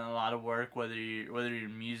 in a lot of work, whether you're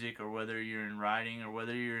in music, or whether you're in writing, or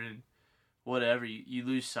whether you're in whatever, you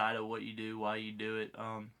lose sight of what you do, why you do it.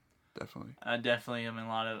 Definitely. Definitely,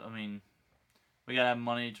 we gotta have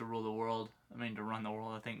money to rule the world. To run the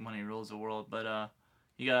world, I think money rules the world, but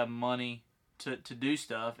you gotta have money to do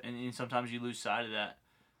stuff, and sometimes you lose sight of that.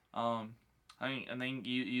 I think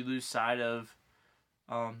you lose sight of,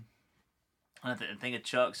 I think of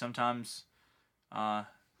Chuck, sometimes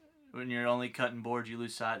when you're only cutting boards, you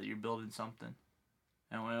lose sight that you're building something.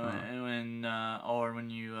 And when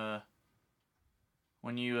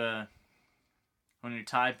you're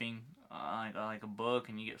typing like a book,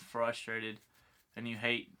 and you get frustrated and you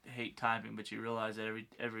hate typing, but you realize that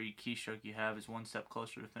every keystroke you have is one step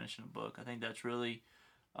closer to finishing a book. I think that's really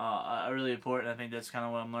really important. I think that's kind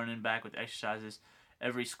of what I'm learning back with exercises.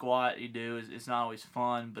 Every squat you do is not always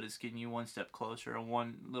fun, but it's getting you one step closer, or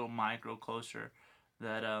one little micro closer.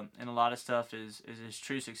 That and a lot of stuff is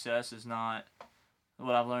true success is not.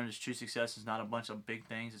 What I've learned is true success is not a bunch of big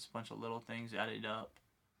things; it's a bunch of little things added up.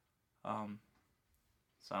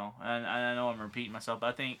 So and I know I'm repeating myself, but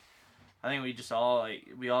I think we just all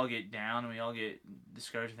we all get down and we all get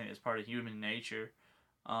discouraged. I think it's part of human nature.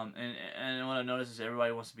 And what I noticed is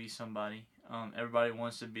everybody wants to be somebody. Everybody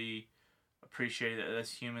wants to be appreciated.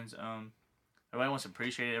 That's humans. Everybody wants to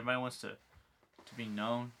appreciate it. Everybody wants to be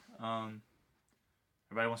known.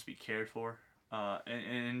 Everybody wants to be cared for.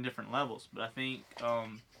 In different levels. But I think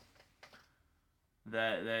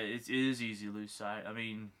that it is easy to lose sight. I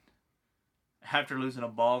mean, after losing a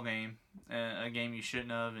ball game, a game you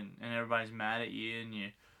shouldn't have, and everybody's mad at you, and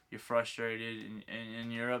you're frustrated,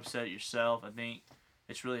 and you're upset yourself. I think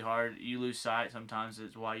it's really hard. You lose sight sometimes.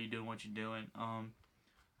 It's why you're doing what you're doing.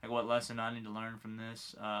 Like what lesson I need to learn from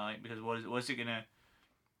this? Because what's it gonna?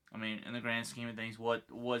 I mean, in the grand scheme of things, what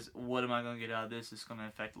am I gonna get out of this? It's gonna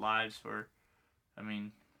affect lives for. I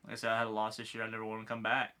mean, like I said, I had a loss this year. I never want to come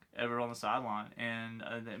back ever on the sideline,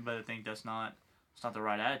 but I think it's not the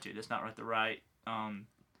right attitude. It's not the right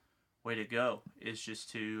way to go. It's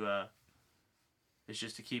just to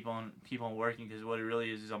keep on working, because what it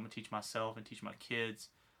really is I'm gonna teach myself and teach my kids,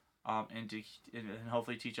 and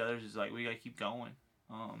hopefully teach others is like we gotta keep going.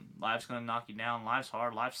 Life's gonna knock you down. Life's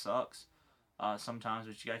hard. Life sucks sometimes,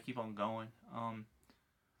 but you gotta keep on going.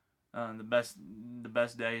 The best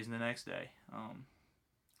day is the next day.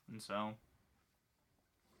 And so,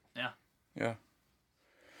 yeah. Yeah.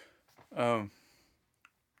 Trying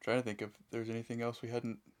to think if there's anything else we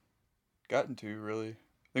hadn't gotten to, really. I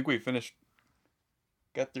think we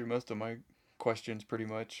got through most of my questions pretty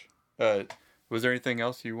much. Was there anything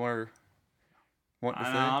else you want to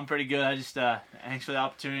say? I'm pretty good. I just, thanks for the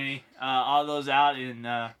opportunity. All those out in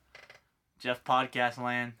Jeff Podcast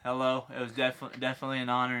Land, hello. It was definitely an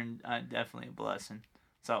honor and definitely a blessing.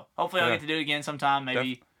 So hopefully I'll get to do it again sometime.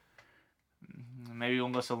 Maybe we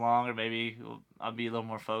won't go so long, or maybe I'll be a little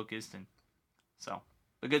more focused. And so,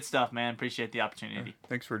 but good stuff, man. Appreciate the opportunity. Yeah,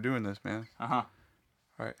 thanks for doing this, man. All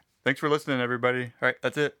right. Thanks for listening, everybody. All right,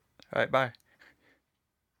 that's it. All right, bye.